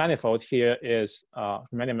closed manifold here is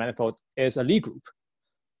Riemannian manifold is a Lie group.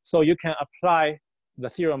 So you can apply the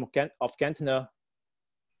theorem of Gantner,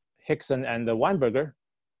 Hickson, and Weinberger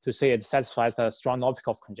to say it satisfies the strong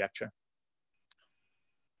Novikov conjecture.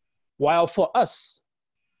 While for us,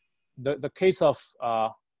 the case of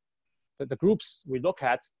the groups we look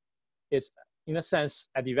at is, in a sense,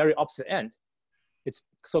 at the very opposite end. It's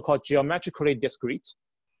so-called geometrically discrete.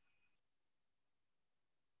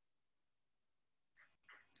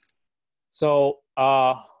 So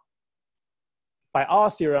by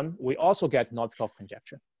our theorem, we also get Novikov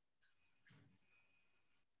conjecture.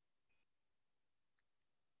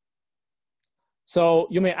 So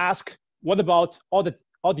you may ask, what about all the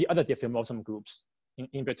other diffeomorphism groups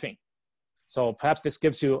in between? So perhaps this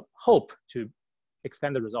gives you hope to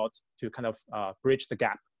extend the results to kind of bridge the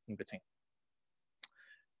gap in between.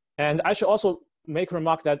 And I should also make a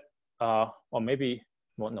remark that, or maybe,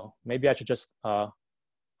 well, no, maybe I should just go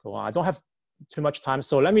on. I don't have too much time,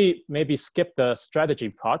 so let me maybe skip the strategy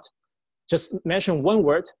part. Just mention one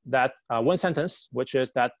word, that one sentence, which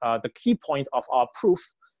is that the key point of our proof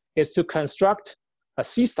is to construct a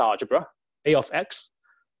C-star algebra, A of X,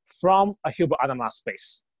 from a Hilbert-Adams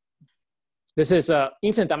space. This is an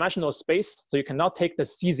infinite dimensional space, so you cannot take the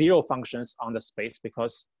C0 functions on the space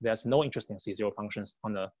because there's no interesting C0 functions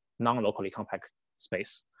on the non-locally compact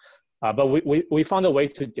space. But we found a way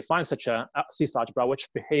to define such a C-star algebra which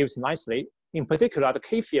behaves nicely. In particular, the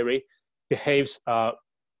K-theory behaves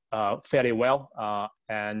fairly well,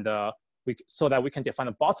 and so that we can define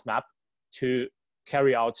a bot map to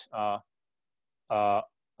carry out a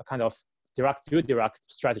kind of Dirac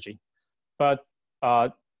strategy. But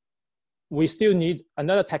we still need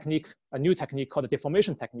another technique, a new technique called the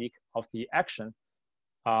deformation technique of the action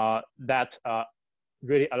that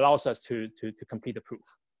really allows us to complete the proof.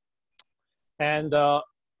 And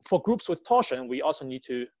for groups with torsion, we also need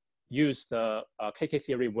to use the KK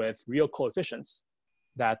theory with real coefficients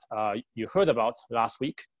that you heard about last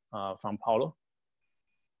week from Paulo.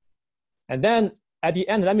 And then at the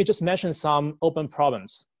end, let me just mention some open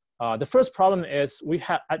problems. The first problem is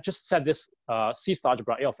I just said this C-star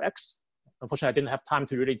algebra A of X. Unfortunately, I didn't have time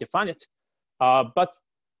to really define it. But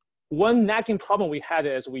one nagging problem we had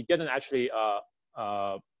is we didn't actually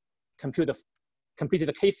completed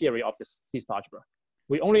the K theory of this C-star algebra.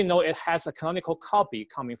 We only know it has a canonical copy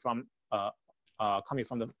coming from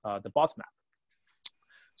the bot map.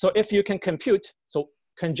 So if you can compute, so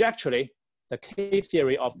conjecturally, the K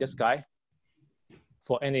theory of this guy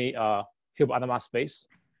for any Hilbert-Adama space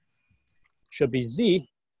should be Z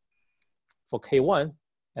for K1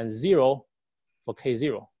 and 0 for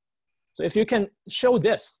K0. So if you can show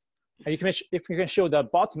this, and if you can show the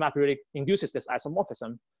bot map really induces this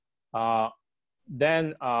isomorphism,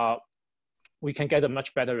 then we can get a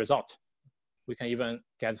much better result. We can even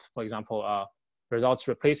get, for example, results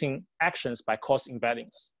replacing actions by coarse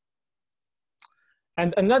embeddings.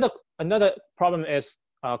 And another problem is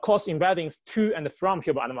coarse embeddings to and from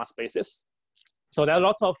Hilbert-Adama spaces. So there are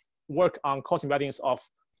lots of work on coarse embeddings of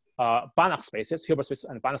Banach spaces, Hilbert spaces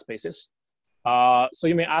and Banach spaces. So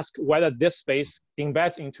you may ask whether this space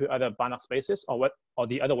embeds into other Banach spaces or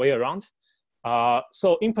the other way around.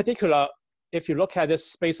 So in particular, if you look at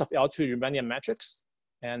this space of L2 Riemannian matrix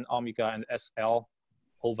and omega and SL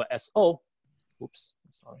over SO, oops,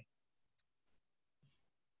 sorry.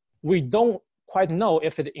 We don't quite know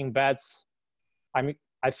if it embeds,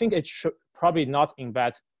 I think it should probably not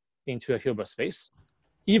embed into a Hilbert space,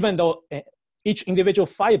 even though each individual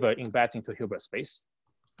fiber embeds into a Hilbert space.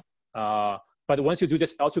 But once you do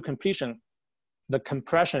this L2 completion, the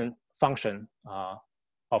compression function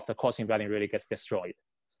of the coarse embedding really gets destroyed.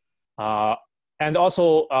 And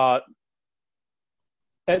also,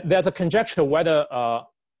 there's a conjecture whether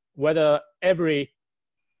every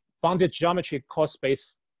bounded geometry coarse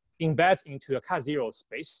space embeds into a K0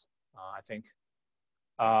 space, I think,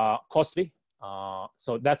 coarsely.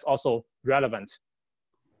 So that's also relevant.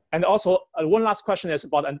 And also, one last question is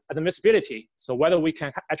about admissibility. So whether we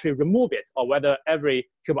can actually remove it or whether every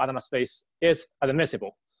Hilbert-Adama space is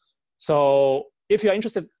admissible. So if you're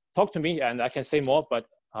interested, talk to me and I can say more, but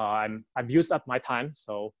I've used up my time.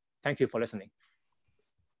 So thank you for listening.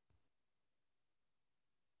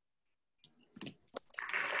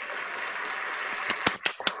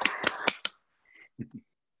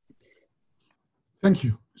 Thank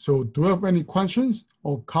you. So do you have any questions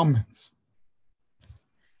or comments?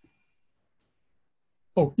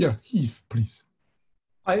 Oh, yeah, Heath, please.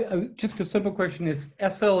 Just a simple question. Is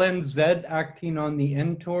SLNZ acting on the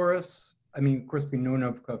N torus? I mean, of course, we know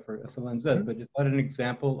Novikov for SLNZ, but is that an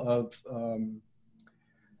example of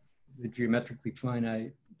the geometrically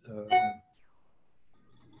finite?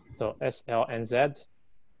 So SLNZ?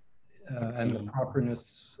 And the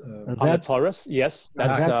properness on the torus, yes,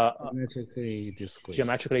 that's geometrically discrete.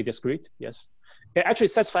 Geometrically discrete, yes. It actually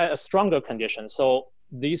satisfies a stronger condition. So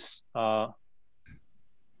these operator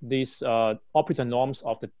norms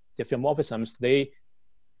of the diffeomorphisms, the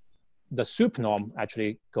sup norm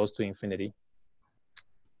actually goes to infinity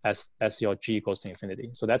as your G goes to infinity.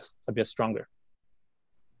 So that's a bit stronger.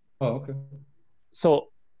 Oh, okay. So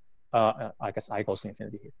I guess I goes to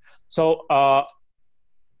infinity here. So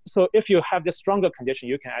so if you have this stronger condition,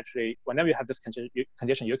 you can actually, whenever you have this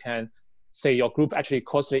condition, you can say your group actually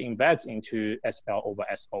coarsely embeds into SL over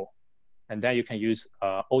SO. And then you can use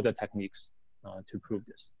older techniques to prove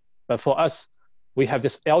this. But for us, we have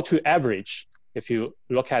this L2 average. If you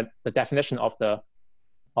look at the definition of the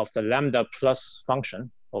lambda plus function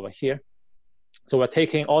over here. So we're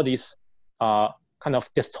taking all these kind of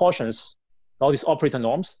distortions, all these operator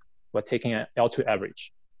norms, we're taking an L2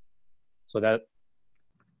 average. So that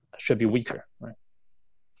should be weaker, right?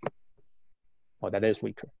 Well, that is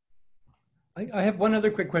weaker. I have one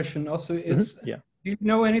other quick question also is, yeah. Do you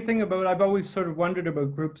know anything about, I've always sort of wondered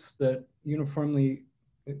about groups that uniformly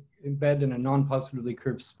embed in a non-positively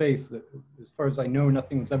curved space. That, as far as I know,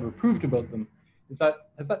 nothing was ever proved about them. Has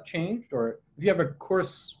that changed? Or if you have a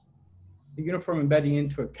uniform embedding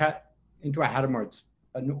into a Hadamard,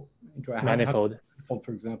 into a manifold,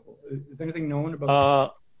 for example, is anything known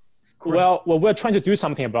about Well, we're trying to do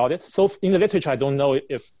something about it. So in the literature, I don't know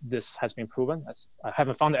if this has been proven. I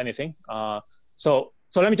haven't found anything. So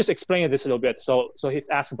let me just explain this a little bit. So he's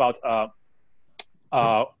asked about.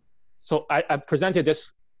 So I presented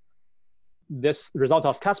this result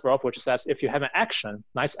of Kasparov, which says if you have an action,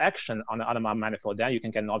 nice action on the Adamov manifold, then you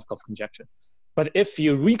can get Novikov conjecture. But if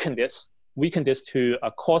you weaken this to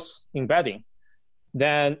a coarse embedding,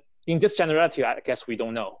 then in this generality, I guess we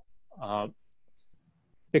don't know.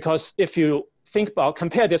 Because if you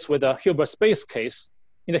compare this with the Hilbert space case,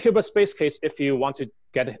 in the Hilbert space case, if you want to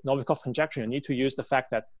get a Novikov conjecture, you need to use the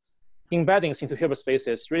fact that embeddings into Hilbert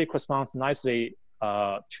spaces really corresponds nicely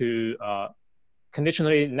to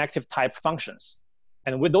conditionally negative type functions.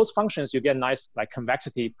 And with those functions, you get nice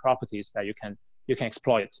convexity properties that you can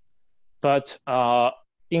exploit. But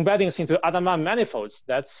embeddings into Adamov manifolds,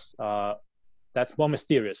 that's more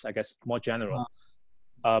mysterious, I guess, more general.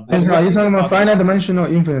 But are you talking about finite dimensional or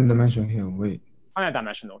infinite dimensional here? Wait. Finite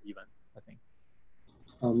dimensional, even, I think.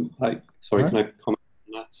 Sorry, can I comment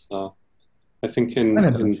on that? I think in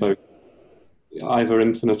both either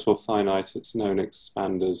infinite or finite, it's known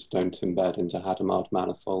expanders don't embed into Hadamard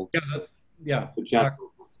manifolds. Yeah. For general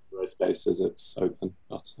spaces, it's open,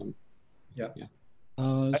 but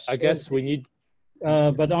I guess we need.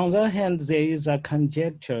 But on the other hand, there is a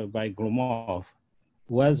conjecture by Gromov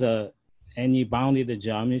whether any bounded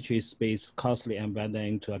geometry space costly embedded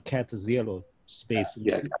into a cat zero space.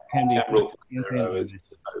 General zero is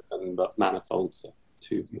open, but manifolds are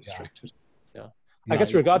too restricted. I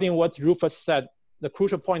guess regarding what Rufus said, the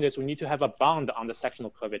crucial point is we need to have a bound on the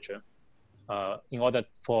sectional curvature in order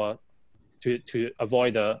to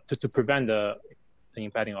avoid to prevent the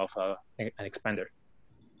embedding of an expander.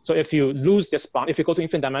 So if you lose this bound, if you go to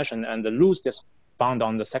infinite dimension and lose this bound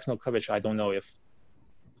on the sectional curvature, I don't know if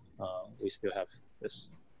we still have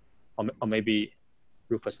this, or maybe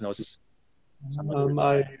Rufus knows.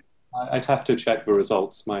 I'd have to check the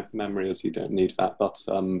results. My memory is you don't need that, but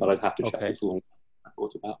I'd have to check this along. I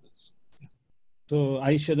thought about this. So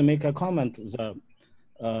I should make a comment.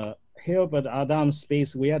 The Hilbert-Adam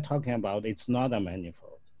space we are talking about, it's not a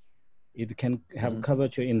manifold. It can have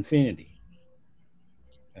curvature infinity.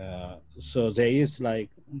 So there is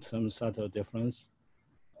some subtle difference.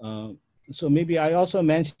 So maybe I also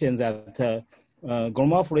mentioned that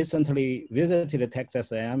Gromov recently visited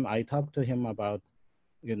Texas A&M. I talked to him about,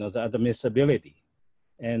 the admissibility,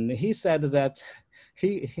 and he said that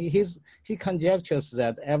he conjectures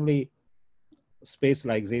that every space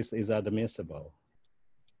like this is admissible.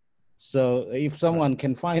 So if someone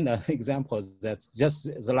can find an example, that's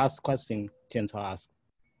just the last question Jianchao asked.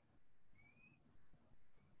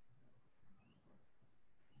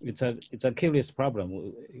 It's a curious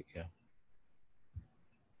problem.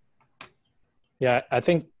 Yeah, I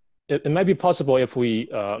think it might be possible if we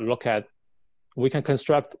we can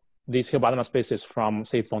construct these Hilbert spaces from,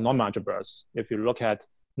 say, von Neumann algebras. If you look at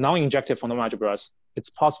non-injective von Neumann algebras, it's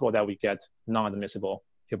possible that we get non-admissible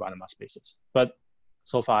Hilbert spaces. But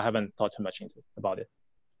so far, I haven't thought too much about it.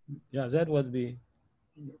 Yeah, that would be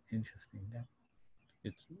interesting.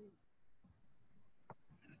 Yeah.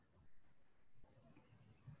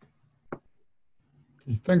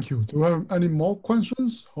 Okay, thank you. Do we have any more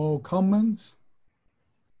questions or comments?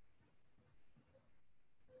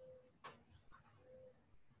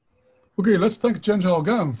 Okay, let's thank Jianchao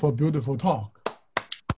again for a beautiful talk.